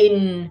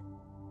in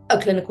a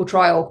clinical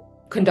trial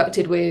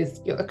conducted with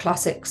a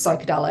classic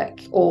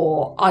psychedelic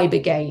or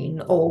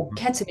ibogaine or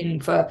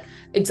ketamine, for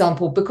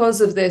example,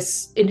 because of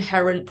this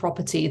inherent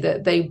property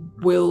that they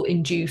will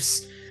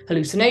induce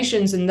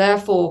hallucinations. And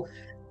therefore,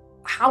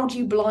 how do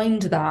you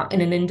blind that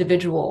in an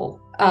individual?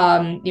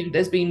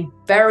 There's been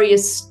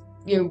various,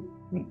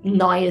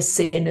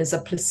 niacin as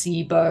a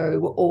placebo,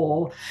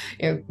 or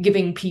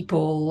giving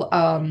people,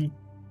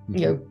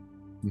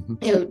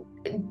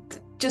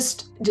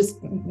 just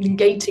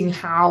negating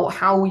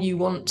how you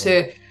want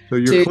to. So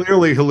you're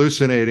clearly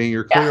hallucinating.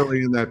 You're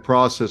clearly in that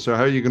process. So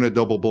how are you going to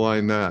double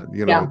blind that?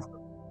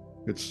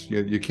 It's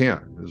you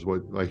can't, is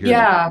what I hear.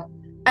 Yeah,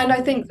 and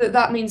I think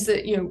that means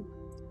that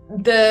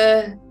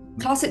the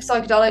classic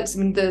psychedelics. I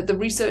mean, the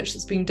research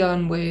that's been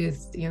done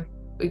with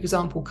for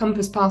example,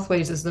 compass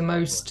pathways is the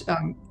most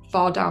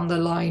far down the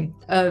line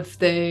of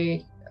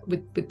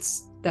with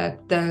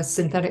their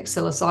synthetic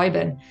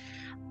psilocybin.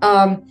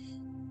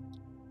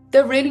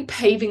 They're really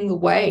paving the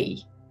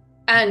way.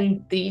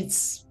 And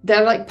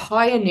they're like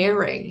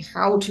pioneering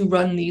how to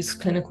run these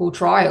clinical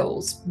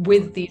trials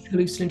with these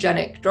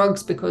hallucinogenic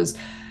drugs, because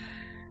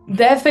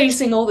they're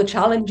facing all the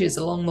challenges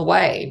along the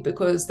way,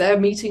 because they're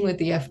meeting with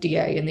the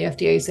FDA, and the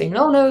FDA is saying,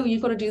 oh no,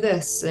 you've got to do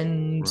this,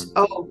 and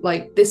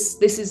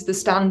this is the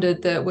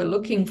standard that we're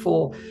looking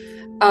for.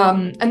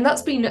 And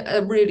that's been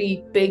a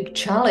really big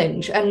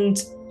challenge,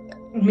 and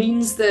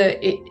means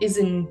that it is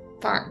in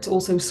fact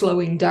also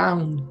slowing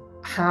down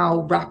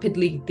how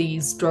rapidly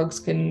these drugs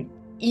can,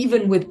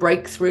 even with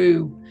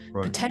breakthrough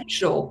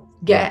potential,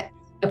 get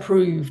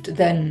approved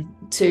then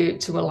to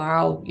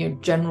allow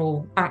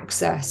general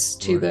access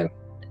to them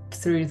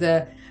through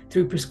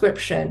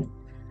prescription.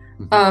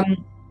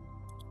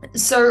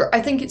 So I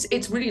think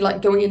it's really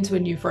like going into a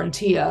new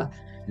frontier.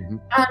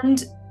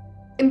 And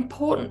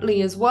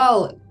importantly as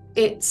well,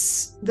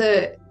 it's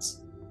that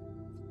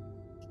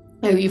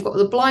you've got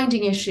the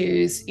blinding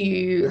issues,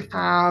 you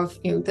have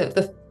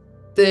the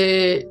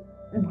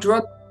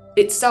drug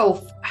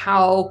itself,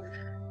 how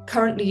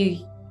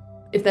currently,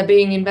 if they're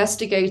being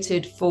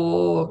investigated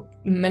for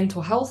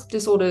mental health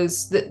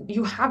disorders, that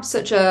you have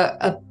such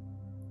a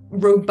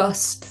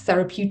robust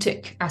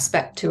therapeutic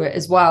aspect to it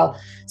as well.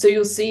 So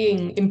you're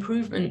seeing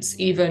improvements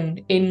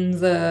even in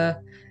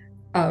the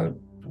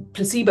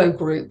placebo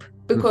group,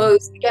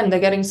 because again, they're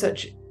getting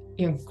such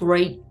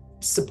great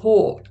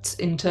support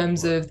in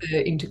terms of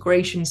the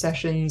integration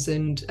sessions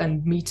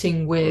and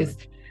meeting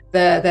with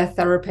their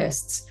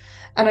therapists.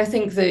 And I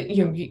think that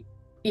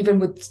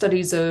even with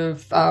studies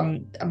of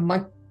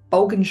Mike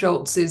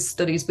Bolgenschultz's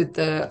studies with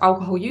the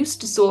alcohol use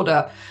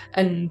disorder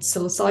and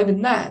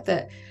psilocybin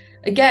that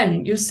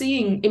again, you're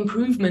seeing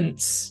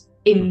improvements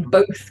in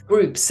both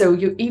groups. So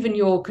even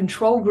your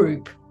control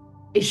group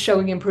is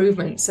showing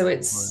improvement. So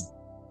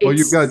well,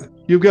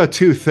 you've got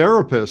two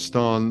therapists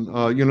on.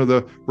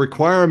 The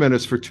requirement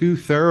is for two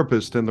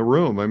therapists in the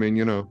room. I mean,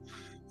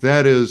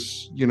 that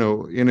is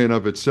in and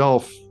of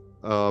itself,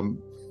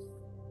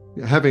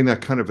 having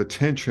that kind of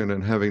attention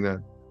and having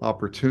that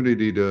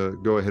opportunity to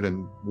go ahead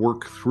and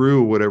work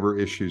through whatever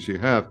issues you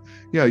have,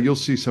 you'll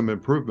see some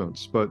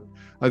improvements. But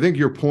I think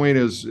your point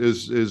is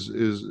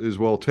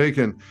well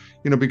taken,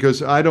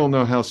 because I don't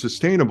know how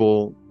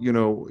sustainable,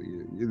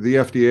 the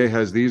FDA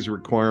has these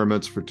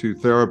requirements for two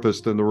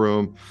therapists in the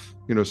room,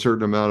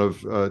 certain amount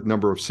of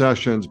number of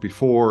sessions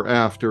before,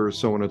 after,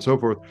 so on and so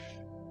forth.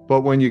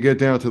 But when you get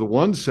down to the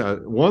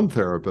one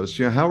therapist,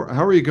 how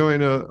are you going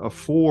to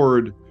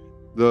afford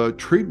the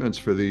treatments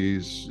for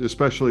these,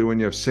 especially when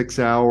you have 6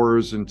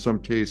 hours in some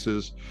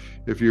cases,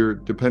 if you're,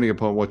 depending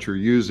upon what you're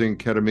using,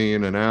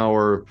 ketamine an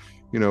hour,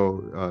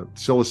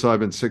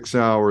 psilocybin 6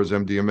 hours,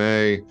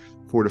 MDMA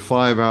 4 to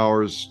 5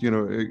 hours,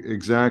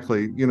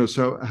 exactly,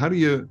 so how do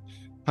you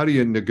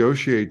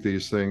negotiate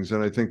these things?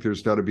 And I think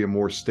there's got to be a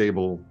more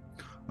stable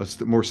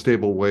more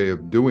stable way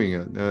of doing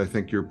it. And I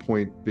think your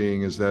point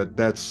being is that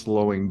that's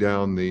slowing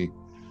down the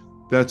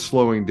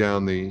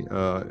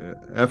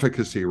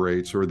efficacy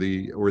rates or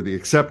the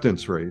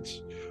acceptance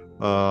rates,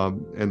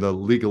 and the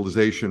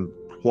legalization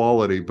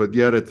quality. But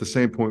yet at the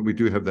same point, we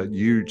do have that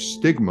huge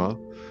stigma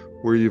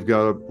where you've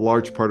got a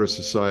large part of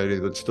society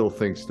that still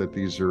thinks that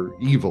these are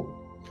evil.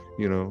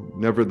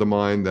 Never the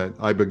mind that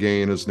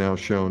ibogaine is now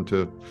shown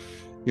to,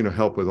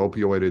 help with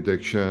opioid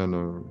addiction.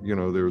 Or,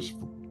 there's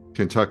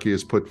Kentucky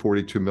has put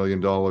 $42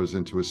 million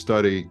into a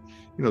study.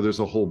 There's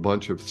a whole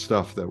bunch of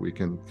stuff that we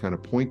can kind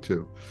of point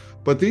to.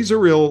 But these are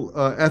real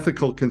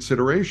ethical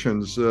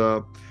considerations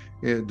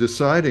in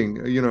deciding,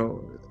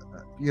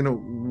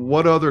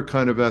 what other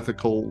kind of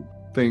ethical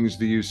things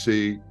do you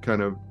see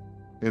kind of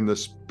in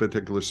this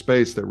particular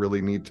space that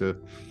really need to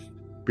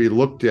be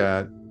looked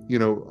at?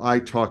 I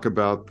talk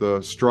about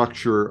the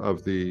structure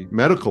of the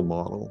medical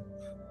model,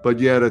 but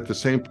yet at the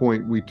same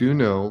point, we do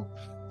know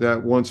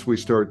that once we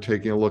start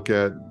taking a look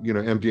at,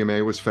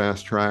 MDMA was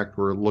fast-tracked.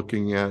 We're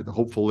looking at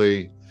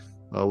hopefully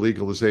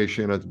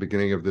legalization at the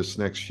beginning of this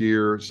next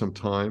year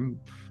sometime.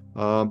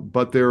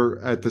 But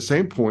at the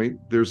same point,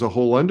 there's a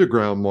whole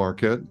underground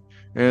market,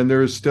 and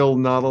there's still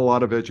not a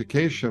lot of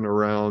education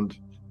around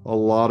a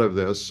lot of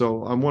this.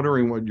 So I'm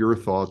wondering what your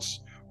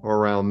thoughts are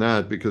around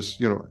that,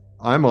 because,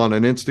 I'm on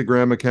an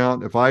Instagram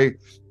account. If I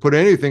put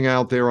anything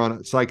out there on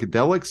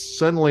psychedelics,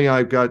 suddenly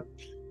I've got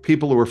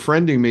people who are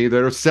friending me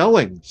that are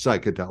selling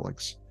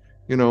psychedelics.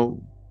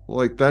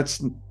 Like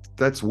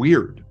that's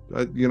weird.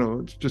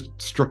 It's just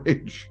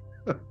strange.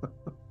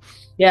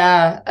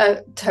 Yeah,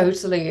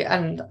 totally.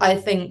 And I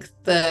think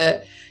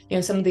that,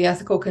 some of the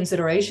ethical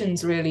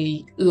considerations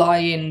really lie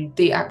in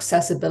the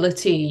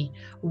accessibility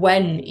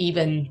when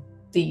even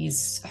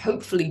these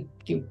hopefully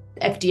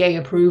FDA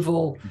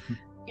approval,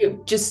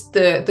 just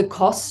the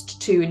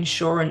cost to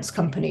insurance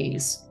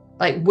companies.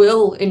 Like,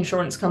 will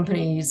insurance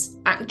companies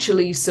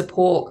actually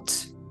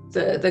support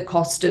the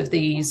cost of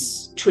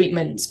these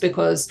treatments?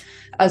 Because,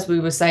 as we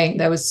were saying,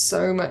 there was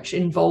so much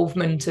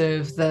involvement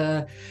of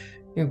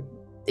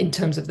in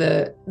terms of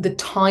the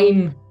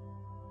time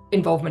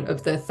involvement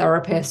of the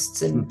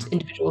therapists and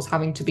individuals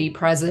having to be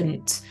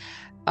present.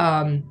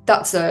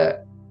 That's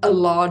a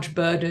large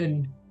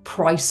burden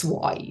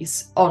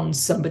price-wise on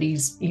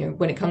somebody's,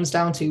 when it comes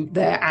down to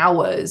their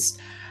hours.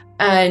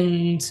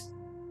 And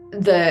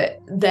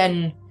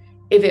then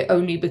if it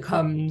only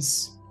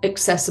becomes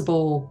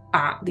accessible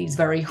at these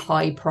very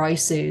high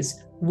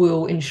prices,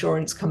 will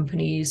insurance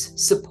companies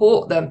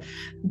support them?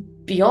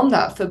 Beyond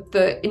that, for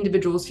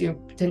individuals,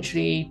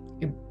 potentially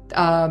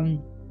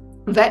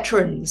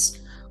veterans,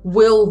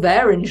 will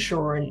their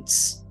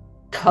insurance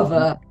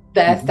cover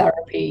their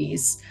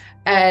therapies?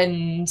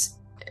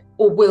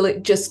 Or will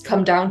it just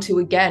come down to,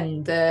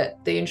 again, the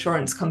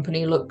insurance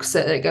company looks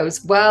at it,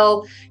 goes,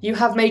 well, you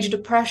have major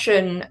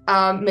depression,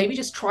 maybe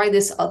just try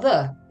this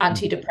other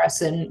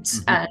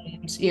antidepressant,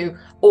 and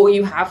or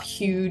you have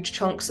huge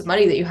chunks of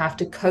money that you have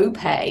to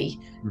co-pay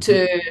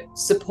to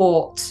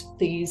support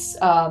these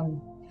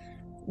new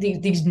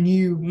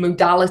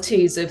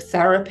modalities of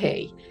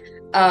therapy,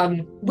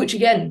 which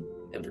again,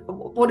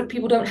 what if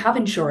people don't have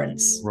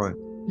insurance? Right.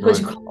 Because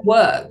you can't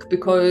work,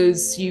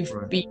 because you've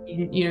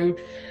been,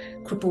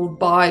 crippled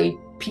by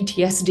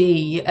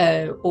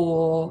PTSD,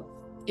 or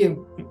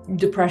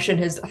depression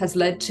has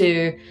led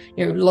to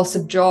loss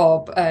of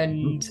job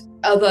and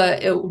other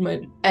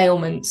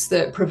ailments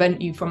that prevent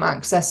you from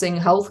accessing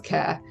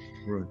healthcare.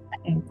 Right.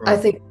 I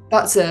think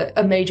that's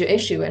a major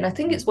issue, and I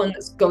think it's one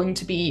that's going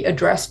to be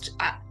addressed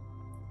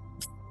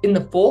in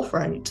the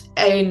forefront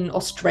in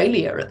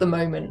Australia at the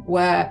moment,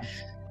 where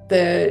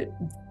the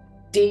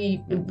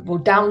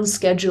down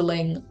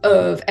scheduling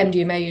of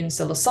MDMA and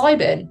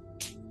psilocybin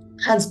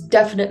has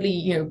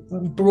definitely,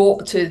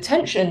 brought to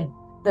attention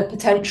the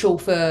potential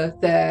for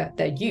their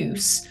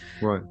use.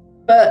 Right.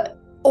 But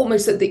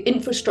almost that the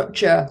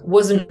infrastructure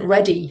wasn't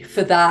ready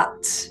for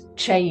that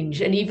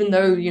change. And even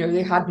though,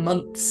 they had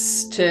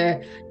months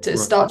to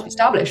start to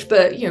establish,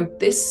 but,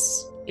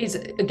 this is,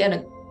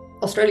 again,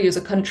 Australia is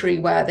a country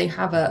where they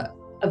have a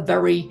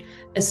very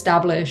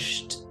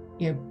established,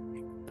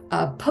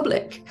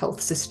 public health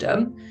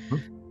system,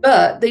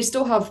 but they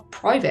still have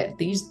private.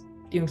 These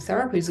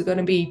therapies are going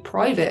to be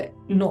private,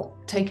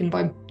 not taken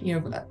by,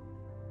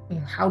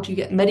 how do you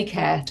get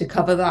Medicare to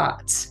cover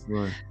that?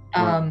 Right.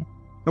 And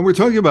we're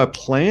talking about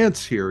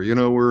plants here,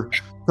 we're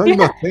talking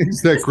about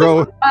things that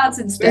grow,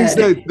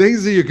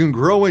 things that you can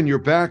grow in your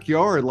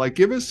backyard. Like,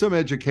 give us some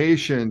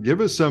education,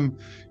 give us some,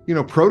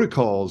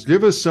 protocols,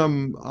 give us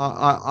some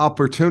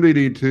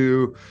opportunity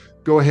to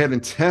go ahead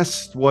and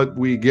test what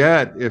we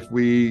get. If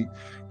we,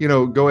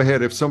 go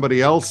ahead, if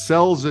somebody else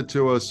sells it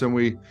to us and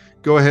we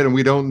go ahead and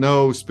we don't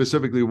know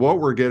specifically what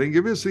we're getting,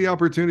 give us the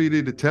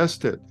opportunity to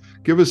test it.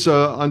 Give us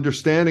a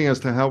understanding as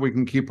to how we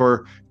can keep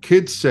our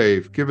kids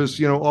safe. Give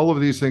us, all of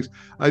these things.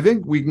 I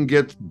think we can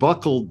get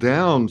buckled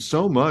down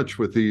so much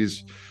with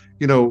these,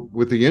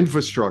 with the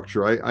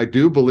infrastructure. I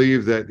do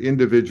believe that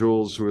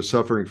individuals who are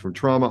suffering from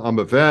trauma, I'm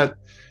a vet,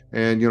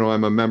 And,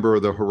 I'm a member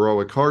of the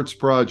Heroic Hearts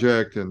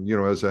Project and,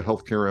 as a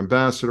healthcare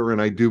ambassador.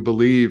 And I do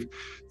believe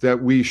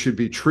that we should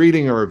be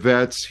treating our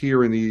vets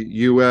here in the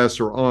US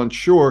or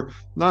onshore,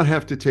 not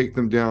have to take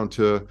them down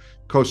to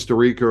Costa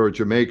Rica or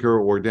Jamaica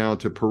or down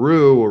to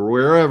Peru or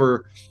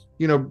wherever.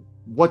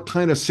 What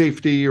kind of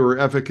safety or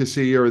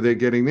efficacy are they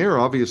getting there?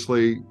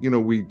 Obviously,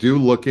 we do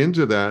look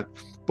into that,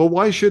 but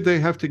why should they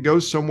have to go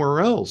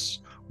somewhere else?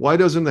 Why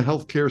doesn't the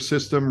healthcare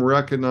system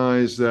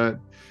recognize that,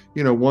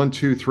 1,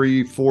 2,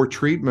 3, 4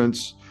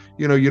 treatments,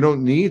 you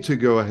don't need to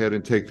go ahead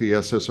and take the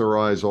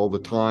SSRIs all the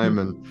time,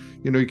 and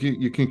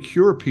you can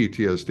cure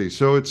PTSD.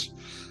 So it's,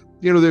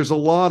 there's a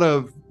lot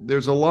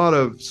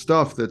of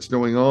stuff that's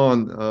going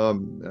on,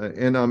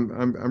 and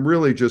I'm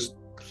really just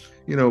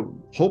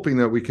hoping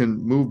that we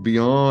can move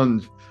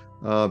beyond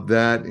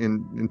that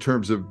in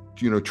terms of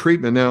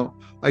treatment. Now,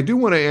 I do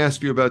want to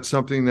ask you about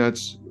something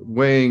that's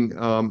weighing.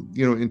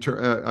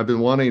 I've been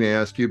wanting to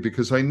ask you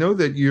because I know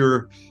that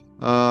you're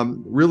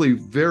really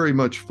very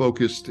much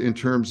focused in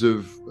terms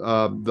of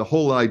the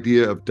whole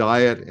idea of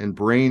diet and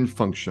brain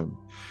function.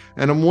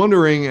 And I'm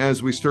wondering,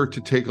 as we start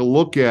to take a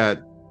look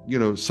at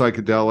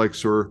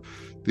psychedelics or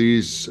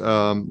these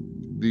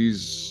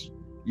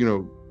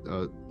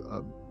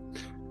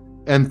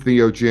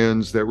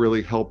entheogens that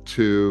really help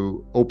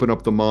to open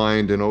up the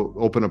mind and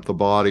open up the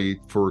body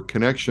for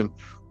connection,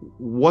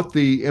 what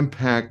the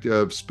impact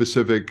of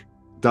specific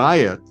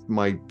diet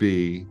might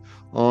be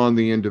on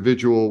the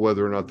individual,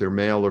 whether or not they're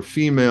male or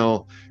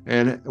female,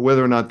 and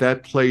whether or not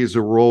that plays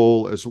a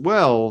role as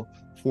well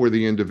for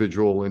the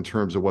individual in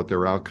terms of what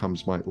their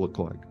outcomes might look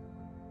like.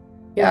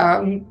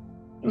 Yeah,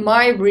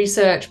 my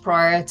research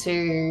prior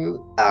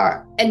to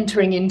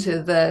entering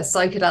into the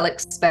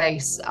psychedelic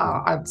space,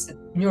 I was a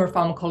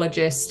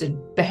neuropharmacologist and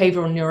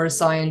behavioral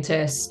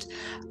neuroscientist,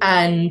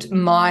 and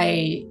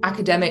my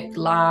academic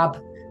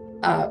lab,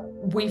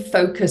 we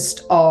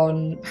focused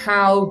on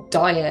how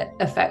diet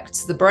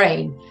affects the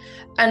brain.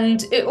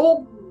 And it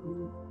all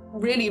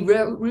really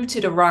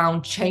rooted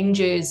around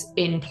changes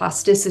in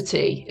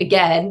plasticity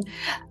again.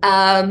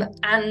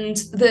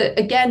 And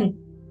again,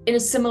 in a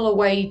similar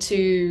way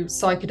to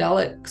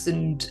psychedelics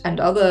and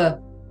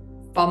other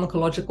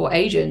pharmacological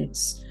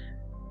agents,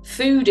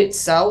 food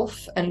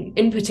itself, and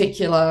in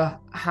particular,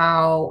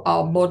 how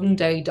our modern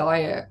day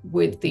diet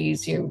with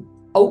these,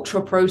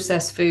 ultra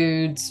processed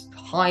foods,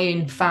 high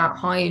in fat,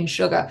 high in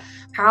sugar,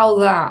 how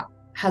that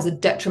has a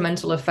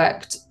detrimental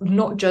effect,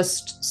 not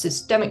just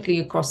systemically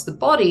across the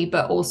body,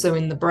 but also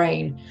in the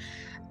brain.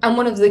 And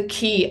one of the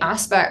key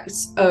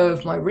aspects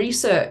of my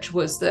research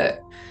was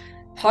that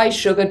high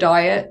sugar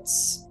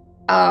diets,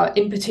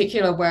 in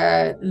particular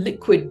where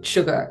liquid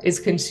sugar is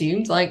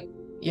consumed, like,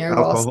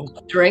 Alcohol.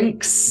 our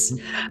drinks,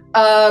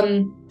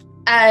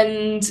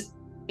 and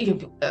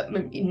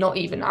not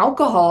even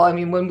alcohol. I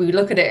mean, when we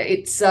look at it,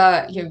 it's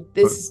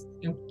this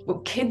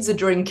what kids are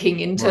drinking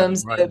in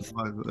terms of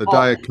a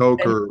Diet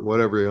Coke or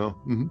whatever,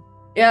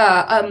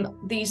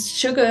 these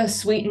sugar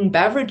sweetened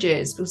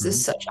beverages, because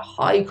there's such a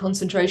high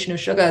concentration of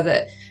sugar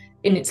that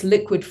in its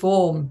liquid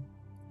form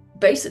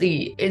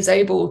basically is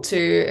able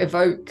to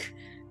evoke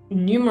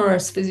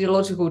numerous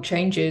physiological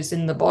changes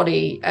in the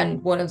body.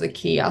 And one of the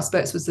key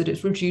aspects was that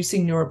it's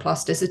reducing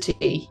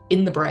neuroplasticity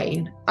in the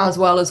brain, as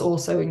well as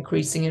also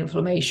increasing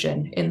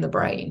inflammation in the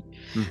brain.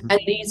 And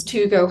these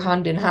two go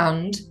hand in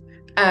hand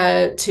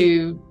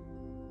to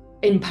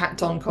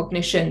impact on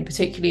cognition,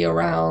 particularly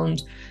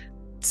around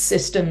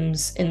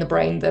systems in the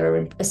brain that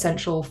are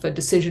essential for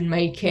decision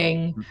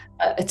making,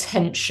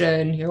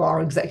 attention,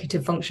 our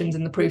executive functions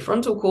in the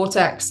prefrontal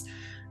cortex,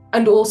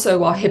 and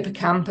also our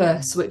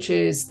hippocampus, which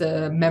is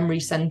the memory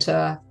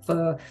center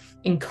for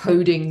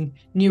encoding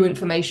new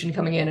information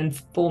coming in and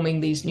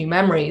forming these new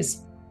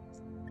memories.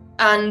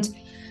 And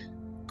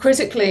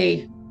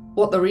critically,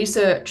 what the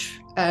research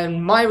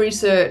and my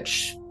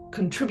research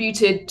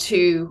contributed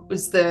to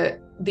was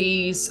that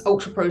these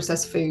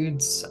ultra-processed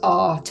foods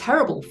are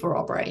terrible for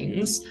our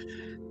brains,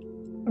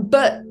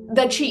 but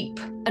they're cheap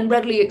and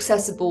readily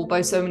accessible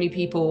by so many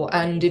people.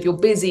 And if you're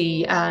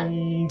busy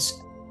and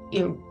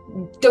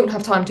don't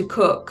have time to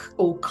cook,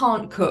 or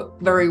can't cook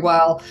very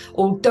well,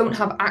 or don't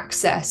have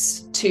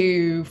access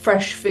to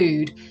fresh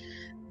food,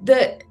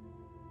 that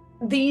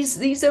these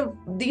are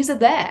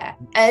there,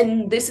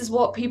 and this is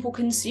what people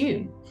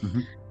consume.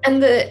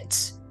 And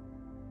that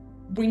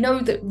we know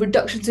that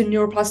reductions in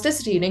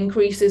neuroplasticity and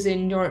increases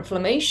in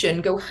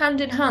neuroinflammation go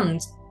hand in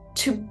hand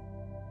to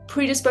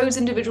predispose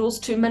individuals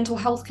to mental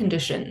health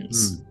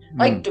conditions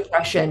like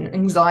depression,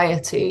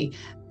 anxiety,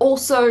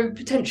 also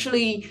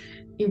potentially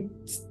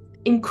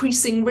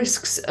increasing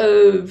risks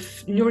of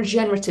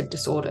neurodegenerative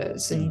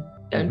disorders and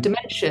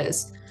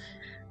dementias.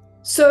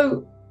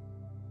 So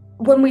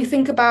when we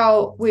think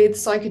about with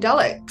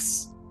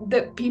psychedelics,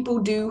 that people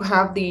do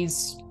have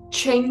these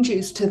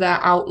changes to their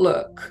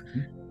outlook,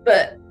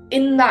 but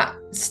in that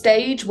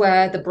stage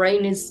where the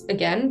brain is,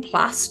 again,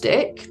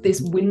 plastic,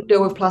 this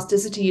window of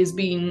plasticity is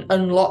being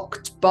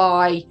unlocked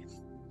by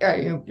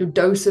your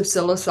dose of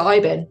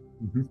psilocybin,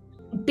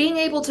 being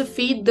able to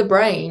feed the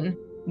brain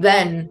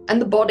then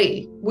and the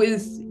body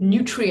with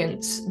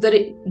nutrients that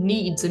it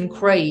needs and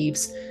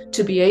craves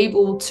to be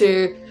able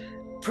to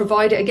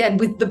provide it again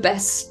with the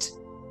best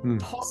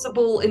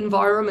possible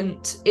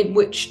environment in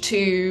which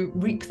to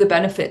reap the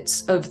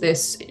benefits of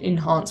this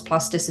enhanced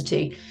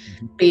plasticity,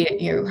 be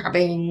it,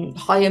 having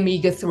high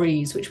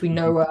omega-3s, which we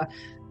know are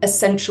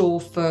essential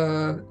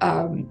for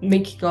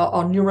making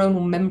our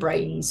neuronal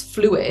membranes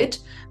fluid,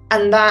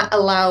 and that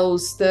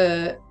allows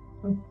the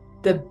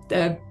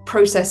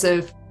process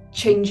of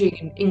changing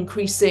and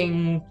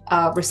increasing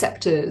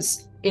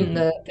receptors in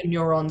the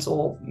neurons,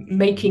 or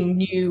making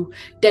new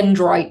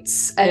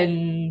dendrites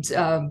and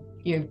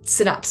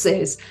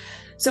synapses.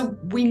 So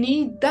we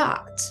need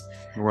that.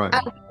 Right.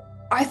 And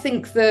I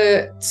think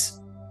that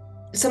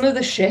some of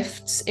the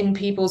shifts in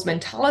people's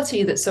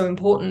mentality that's so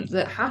important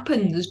that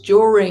happens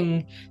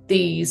during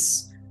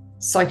these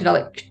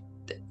psychedelic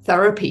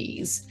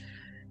therapies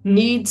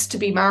needs to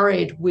be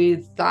married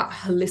with that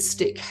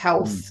holistic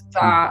health,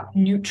 that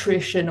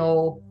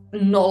nutritional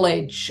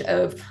knowledge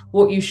of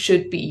what you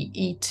should be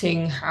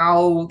eating,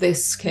 how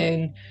this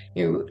can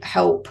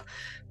help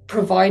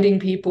providing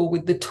people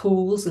with the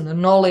tools and the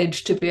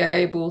knowledge to be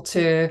able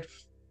to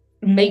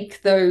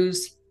make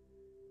those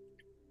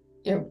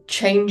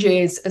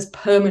changes as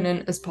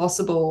permanent as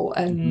possible,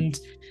 and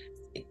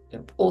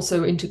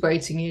also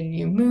integrating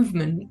in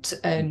movement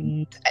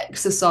and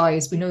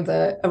exercise. We know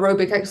that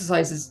aerobic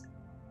exercise is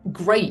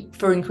great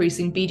for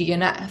increasing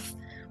BDNF.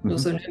 We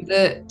also know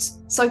that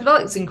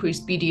psychedelics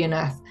increase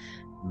BDNF,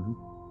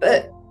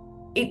 but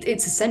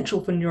it's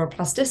essential for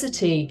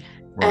neuroplasticity.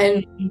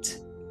 Right. And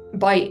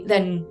by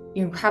then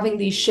having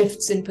these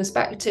shifts in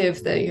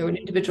perspective, that an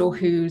individual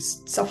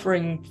who's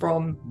suffering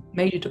from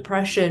major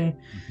depression,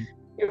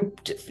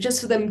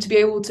 just for them to be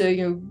able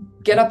to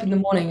get up in the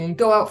morning and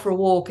go out for a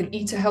walk and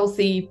eat a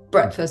healthy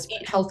breakfast,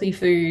 eat healthy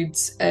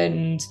foods.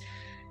 And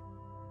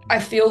I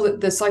feel that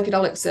the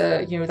psychedelics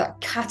are that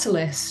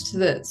catalyst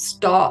that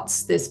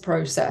starts this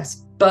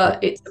process,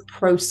 but it's a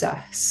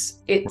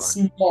process. It's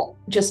not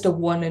just a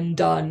one and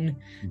done.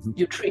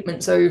 Your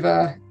treatment's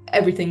over,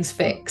 everything's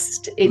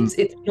fixed. It's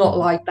not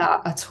like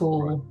that at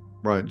all.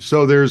 Right.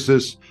 So there's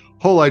this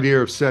whole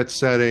idea of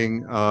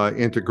setting,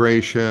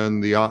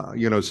 integration.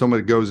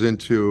 Somebody goes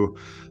into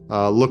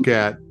look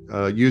at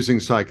using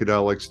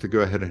psychedelics to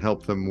go ahead and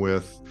help them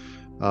with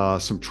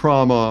some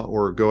trauma,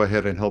 or go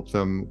ahead and help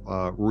them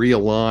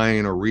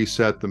realign or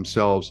reset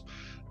themselves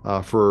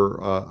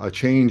for a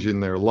change in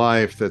their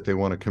life that they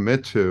want to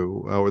commit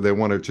to, or they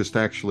want to just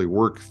actually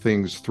work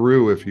things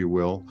through, if you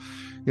will.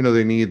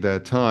 They need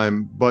that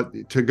time.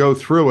 But to go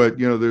through it,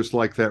 there's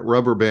like that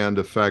rubber band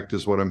effect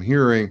is what I'm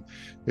hearing,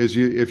 is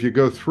if you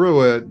go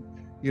through it,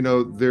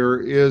 there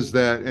is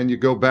that, and you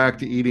go back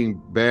to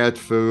eating bad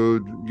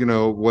food,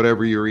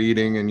 whatever you're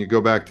eating, and you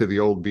go back to the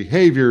old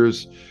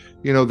behaviors,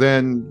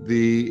 then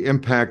the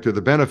impact or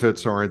the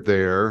benefits aren't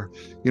there.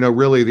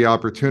 Really the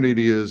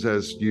opportunity is,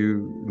 as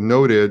you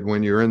noted,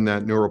 when you're in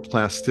that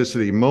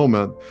neuroplasticity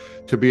moment,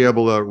 to be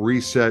able to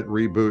reset,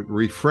 reboot,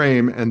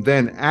 reframe, and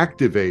then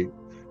activate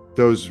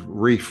those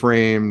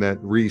reframe, that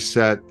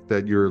reset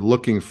that you're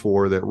looking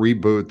for, that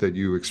reboot that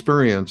you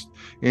experienced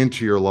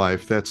into your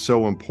life. That's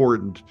so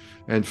important.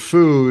 And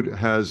food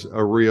has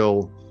a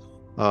real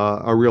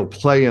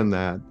play in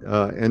that.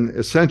 And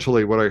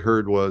essentially what I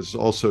heard was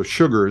also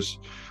sugars,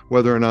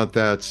 whether or not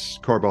that's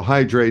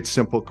carbohydrates,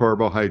 simple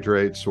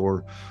carbohydrates,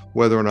 or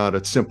whether or not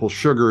it's simple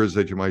sugars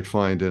that you might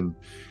find in,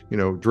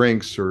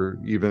 drinks, or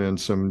even in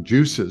some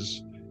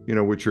juices,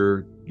 which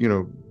are,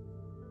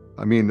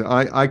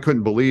 I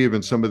couldn't believe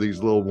in some of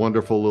these little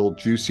wonderful little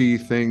juicy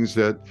things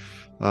that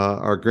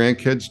our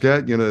grandkids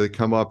get. They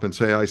come up and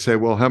I say,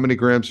 well, how many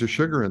grams of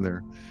sugar in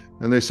there?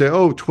 And they say,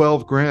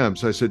 12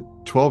 grams. I said,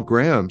 12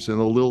 grams in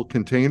a little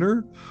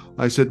container?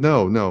 I said,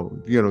 no,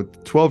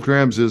 12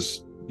 grams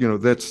is,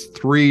 that's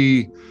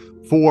three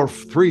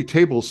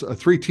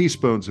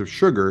teaspoons of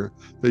sugar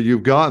that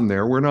you've gotten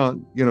there. We're not,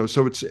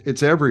 so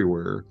it's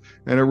everywhere,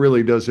 and it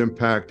really does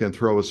impact and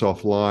throw us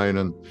offline,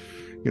 and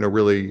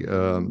really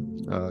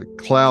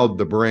cloud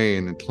the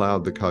brain and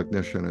cloud the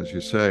cognition, as you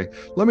say.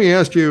 Let me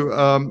ask you,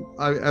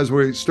 as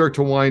we start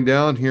to wind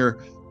down here,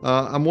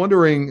 I'm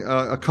wondering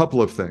a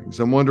couple of things.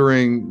 I'm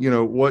wondering,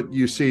 what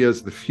you see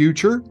as the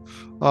future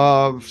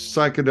of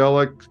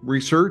psychedelic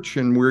research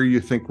and where you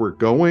think we're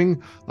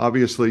going.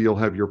 Obviously, you'll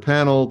have your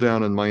panel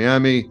down in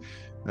Miami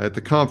at the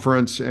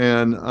conference,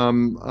 and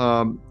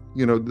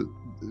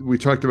we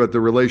talked about the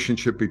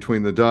relationship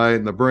between the diet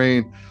and the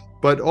brain.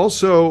 But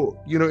also,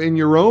 in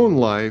your own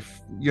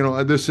life,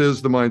 this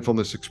is the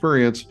mindfulness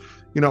experience.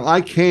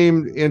 I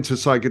came into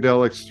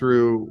psychedelics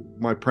through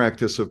my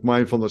practice of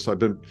mindfulness. I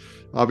tried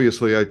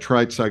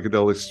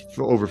psychedelics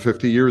over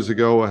 50 years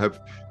ago. I have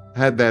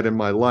had that in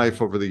my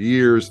life over the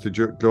years to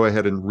go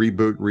ahead and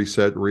reboot,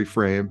 reset,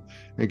 reframe,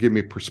 and give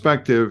me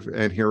perspective.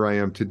 And here I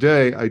am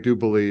today. I do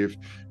believe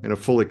in a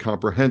fully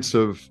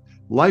comprehensive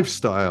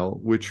lifestyle,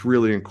 which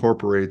really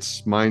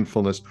incorporates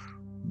mindfulness.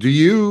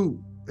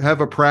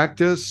 have a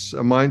practice,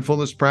 a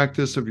mindfulness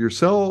practice of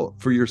yourself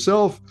for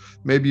yourself?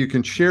 Maybe you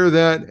can share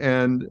that,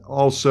 and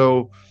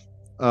also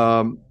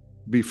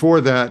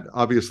before that,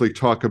 obviously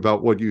talk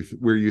about where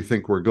you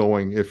think we're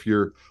going, if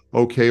you're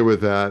okay with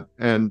that.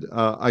 And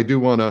I do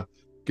want to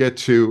get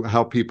to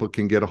how people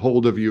can get a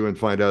hold of you and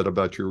find out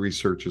about your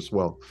research as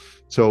well.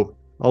 So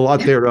a lot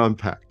there to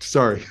unpack.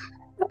 Sorry.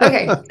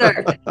 Okay,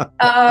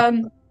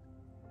 so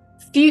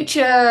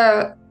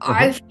future,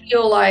 I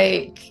feel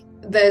like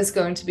there's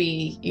going to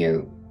be,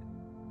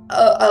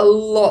 a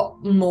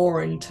lot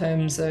more in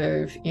terms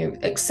of,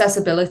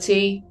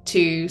 accessibility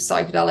to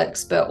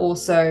psychedelics, but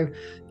also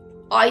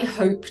I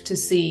hope to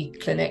see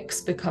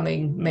clinics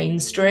becoming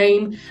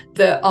mainstream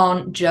that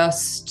aren't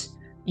just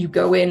you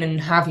go in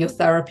and have your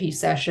therapy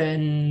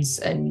sessions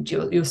and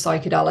your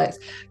psychedelics,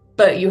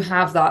 but you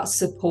have that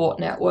support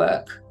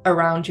network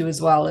around you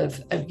as well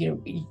of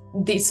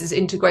this is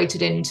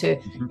integrated into,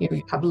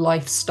 you have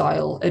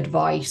lifestyle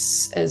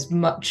advice as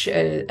much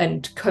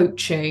and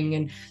coaching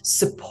and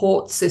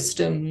support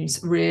systems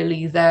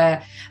really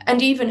there,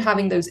 and even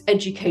having those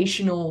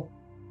educational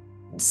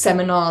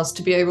seminars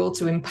to be able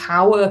to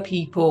empower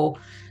people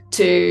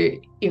to,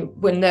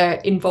 when they're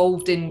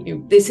involved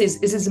in, this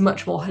is a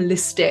much more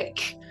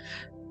holistic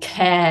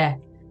care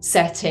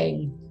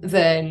setting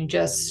than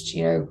just,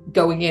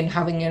 going in,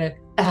 having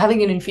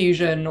an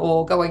infusion,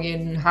 or going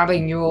in,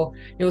 having your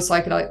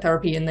psychedelic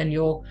therapy, and then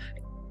you're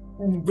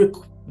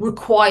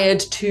required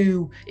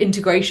 2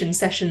 integration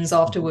sessions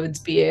afterwards,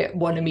 be it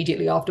one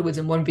immediately afterwards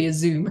and one via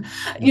Zoom.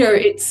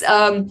 It's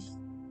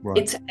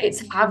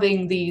it's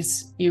having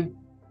these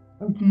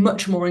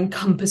much more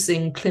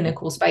encompassing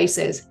clinical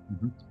spaces.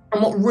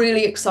 And what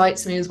really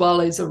excites me as well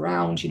is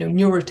around,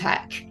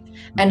 neurotech,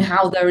 and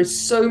how there is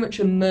so much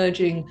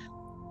emerging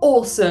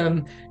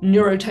awesome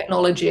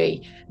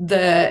neurotechnology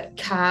that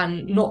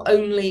can not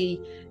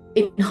only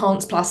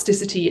enhance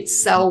plasticity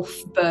itself,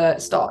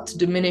 but start to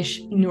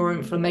diminish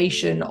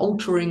neuroinflammation,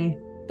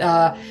 altering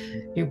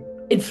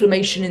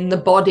inflammation in the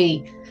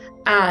body,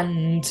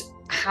 and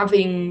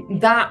having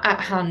that at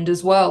hand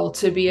as well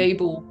to be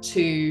able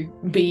to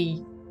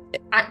be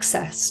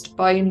accessed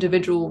by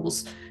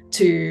individuals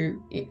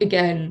to,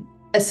 again,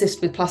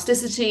 assist with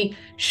plasticity,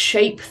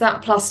 shape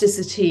that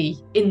plasticity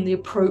in the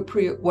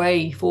appropriate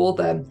way for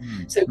them.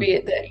 So be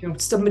it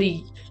that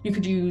somebody, you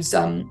could use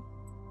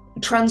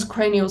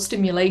transcranial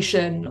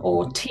stimulation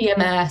or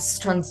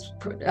TMS,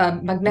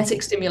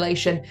 magnetic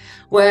stimulation,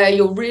 where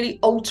you're really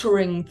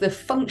altering the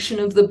function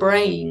of the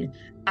brain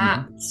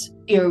at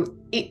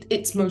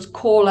its most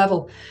core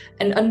level,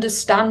 and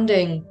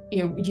understanding,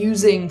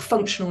 using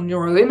functional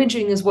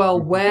neuroimaging as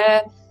well,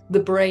 where the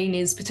brain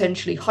is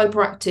potentially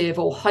hyperactive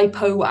or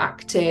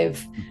hypoactive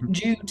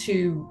due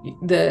to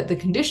the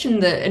condition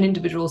that an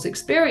individual is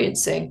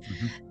experiencing,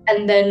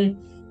 and then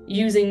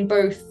using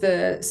both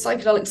the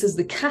psychedelics as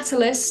the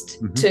catalyst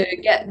to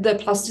get the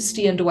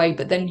plasticity underway,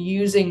 but then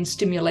using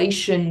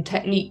stimulation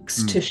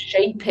techniques to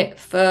shape it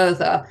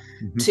further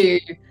to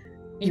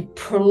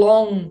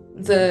prolong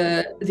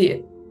the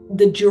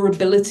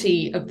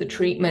durability of the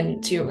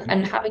treatment,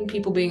 and having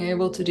people being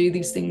able to do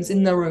these things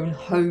in their own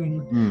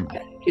home, I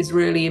think is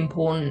really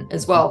important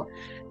as well.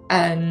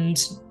 And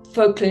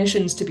for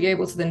clinicians to be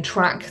able to then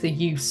track the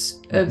use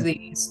of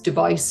these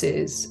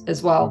devices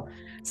as well.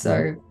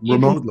 So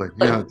remotely,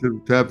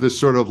 to have this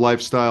sort of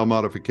lifestyle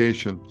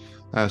modification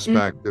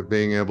aspect of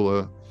being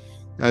able to,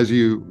 as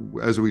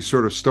we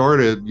sort of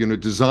started,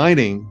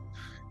 designing,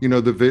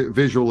 the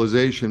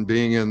visualization,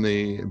 being in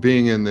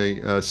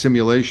the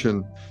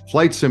simulation,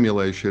 flight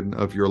simulation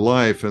of your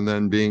life, and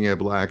then being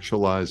able to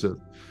actualize it.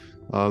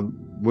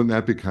 Wouldn't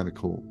that be kind of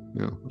cool?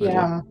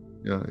 Yeah.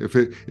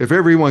 If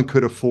everyone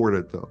could afford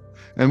it, though.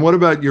 And what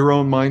about your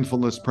own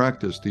mindfulness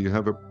practice? Do you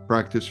have a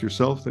practice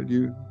yourself that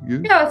you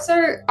use? Yeah,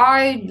 so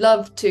I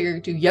love to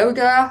do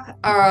yoga.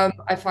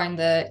 I find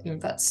that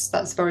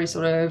that's very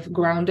sort of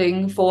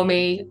grounding for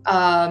me,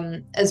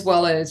 as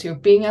well as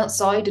being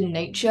outside in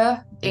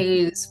nature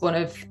is one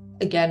of,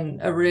 again,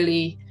 a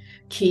really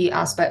key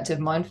aspect of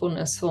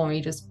mindfulness for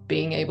me, just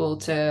being able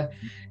to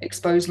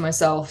expose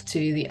myself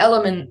to the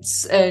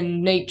elements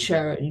and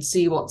nature and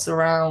see what's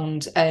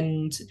around,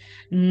 and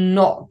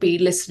not be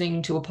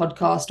listening to a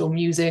podcast or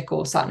music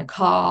or sat in a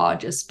car,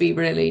 just be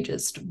really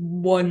just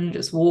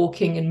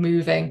walking and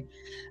moving.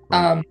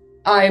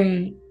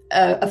 I'm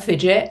a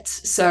fidget,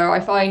 so I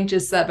find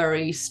just that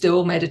very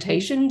still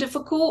meditation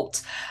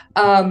difficult,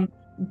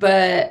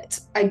 but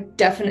I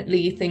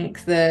definitely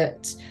think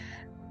that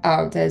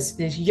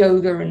there's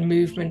yoga and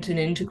movement and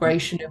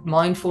integration of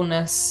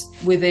mindfulness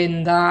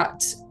within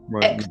that.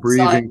 Right,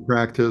 breathing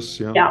practice.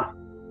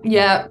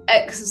 Yeah,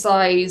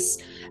 exercise,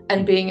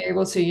 and being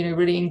able to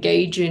really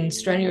engage in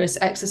strenuous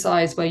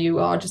exercise where you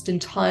are just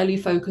entirely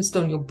focused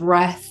on your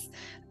breath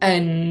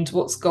and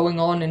what's going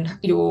on, and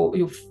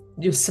your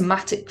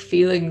somatic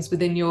feelings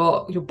within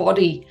your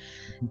body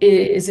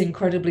is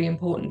incredibly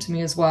important to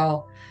me as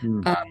well.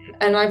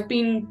 And I've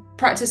been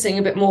practicing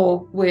a bit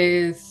more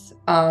with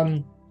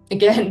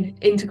again,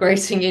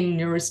 integrating in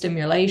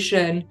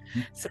neurostimulation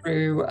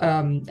through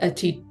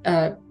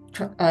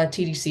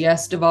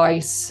TDCS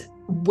device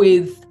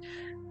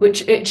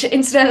which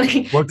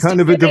incidentally What kind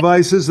of a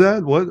device is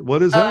that?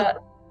 What is that?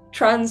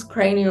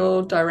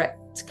 Transcranial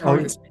direct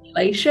current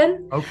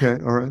stimulation. Okay,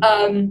 all right.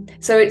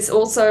 So it's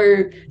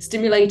also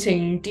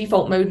stimulating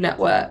default mode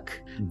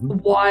network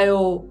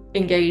while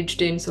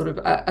engaged in sort of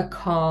a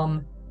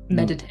calm,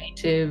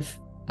 meditative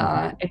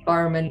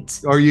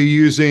environment. Are you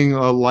using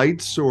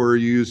lights, or are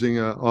you using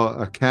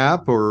a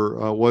cap,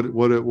 or what are you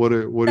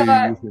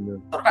using there?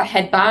 Sort of a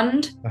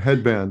headband. A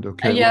headband,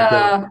 okay.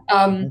 Yeah.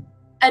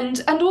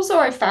 And also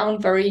I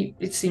found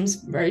it seems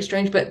very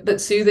strange, but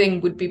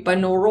soothing would be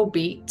binaural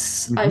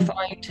beats. I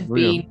find have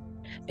been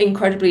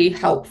incredibly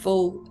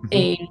helpful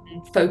in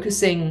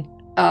focusing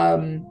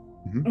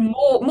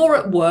more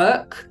at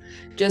work.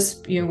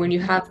 Just, when you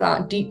have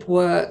that deep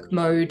work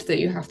mode that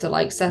you have to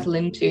like settle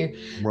into,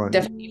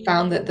 definitely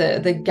found that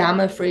the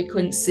gamma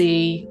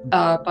frequency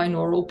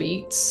binaural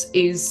beats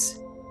is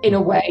in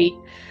a way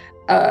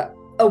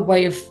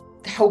of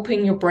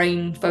helping your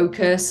brain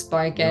focus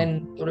by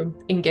again sort of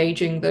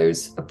engaging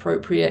those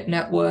appropriate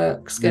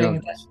networks,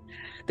 getting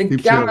the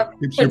gamma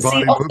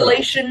frequency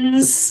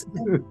oscillations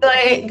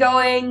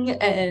going,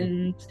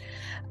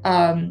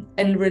 and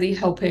really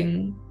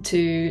helping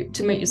to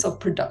make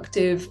yourself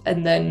productive,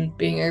 and then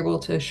being able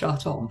to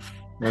shut off.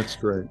 That's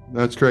great.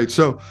 That's great.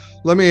 So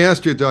let me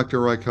ask you, Dr.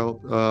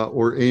 Reichelt,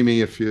 or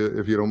Amy, if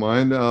you don't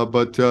mind,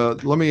 but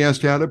let me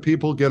ask you, how do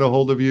people get a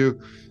hold of you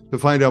to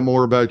find out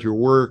more about your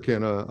work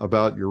and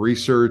about your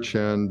research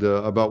and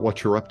about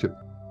what you're up to?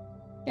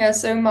 Yeah,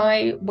 so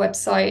my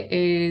website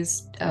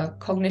is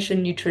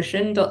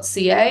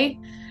cognitionnutrition.ca.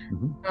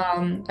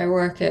 I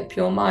work at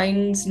Pure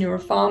Minds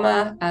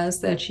Neuropharma as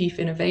their Chief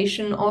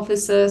Innovation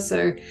Officer,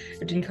 so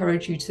I'd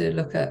encourage you to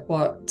look at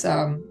what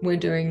we're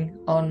doing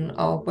on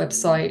our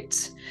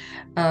website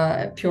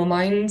at Pure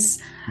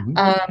Minds.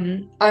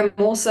 I'm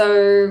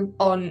also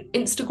on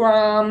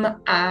Instagram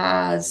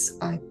as,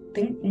 I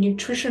think,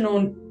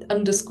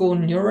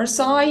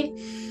 nutritional_neurosci.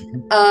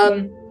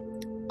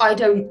 I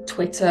don't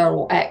Twitter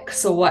or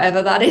X or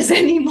whatever that is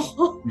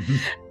anymore.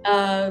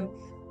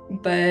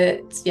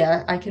 But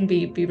yeah, I can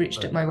be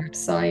reached at my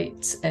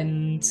website,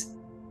 and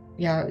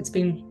yeah, it's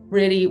been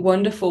really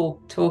wonderful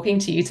talking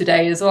to you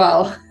today as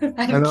well.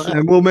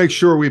 And we'll make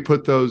sure we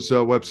put those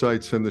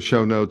websites in the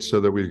show notes so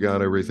that we've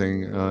got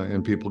everything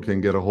and people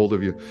can get a hold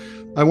of you.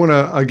 I want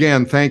to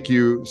again thank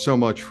you so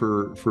much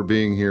for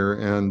being here,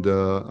 and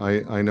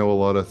I know a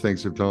lot of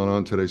things have gone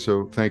on today,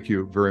 so thank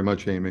you very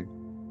much, Amy.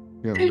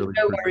 Yeah, really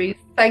no worries.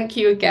 Thank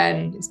you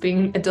again. It's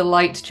been a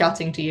delight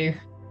chatting to you.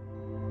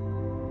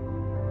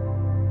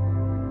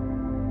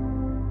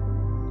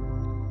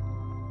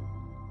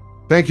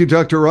 Thank you,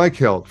 Dr.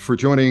 Reichelt, for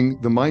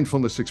joining the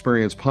Mindfulness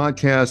Experience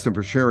podcast and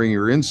for sharing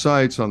your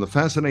insights on the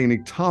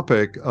fascinating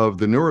topic of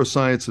the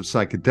neuroscience of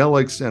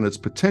psychedelics and its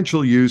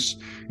potential use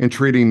in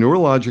treating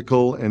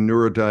neurological and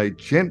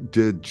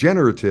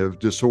neurodegenerative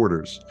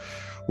disorders.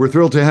 We're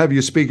thrilled to have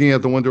you speaking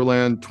at the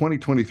Wonderland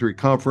 2023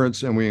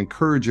 conference, and we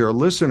encourage our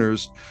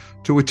listeners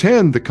to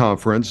attend the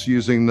conference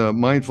using the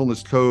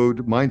mindfulness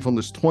code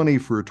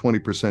mindfulness20 for a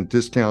 20%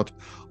 discount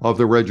of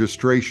the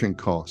registration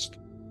cost.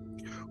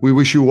 We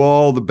wish you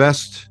all the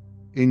best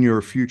in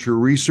your future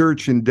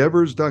research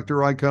endeavors, Dr.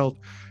 Reichelt,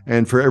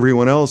 and for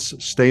everyone else,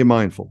 stay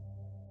mindful.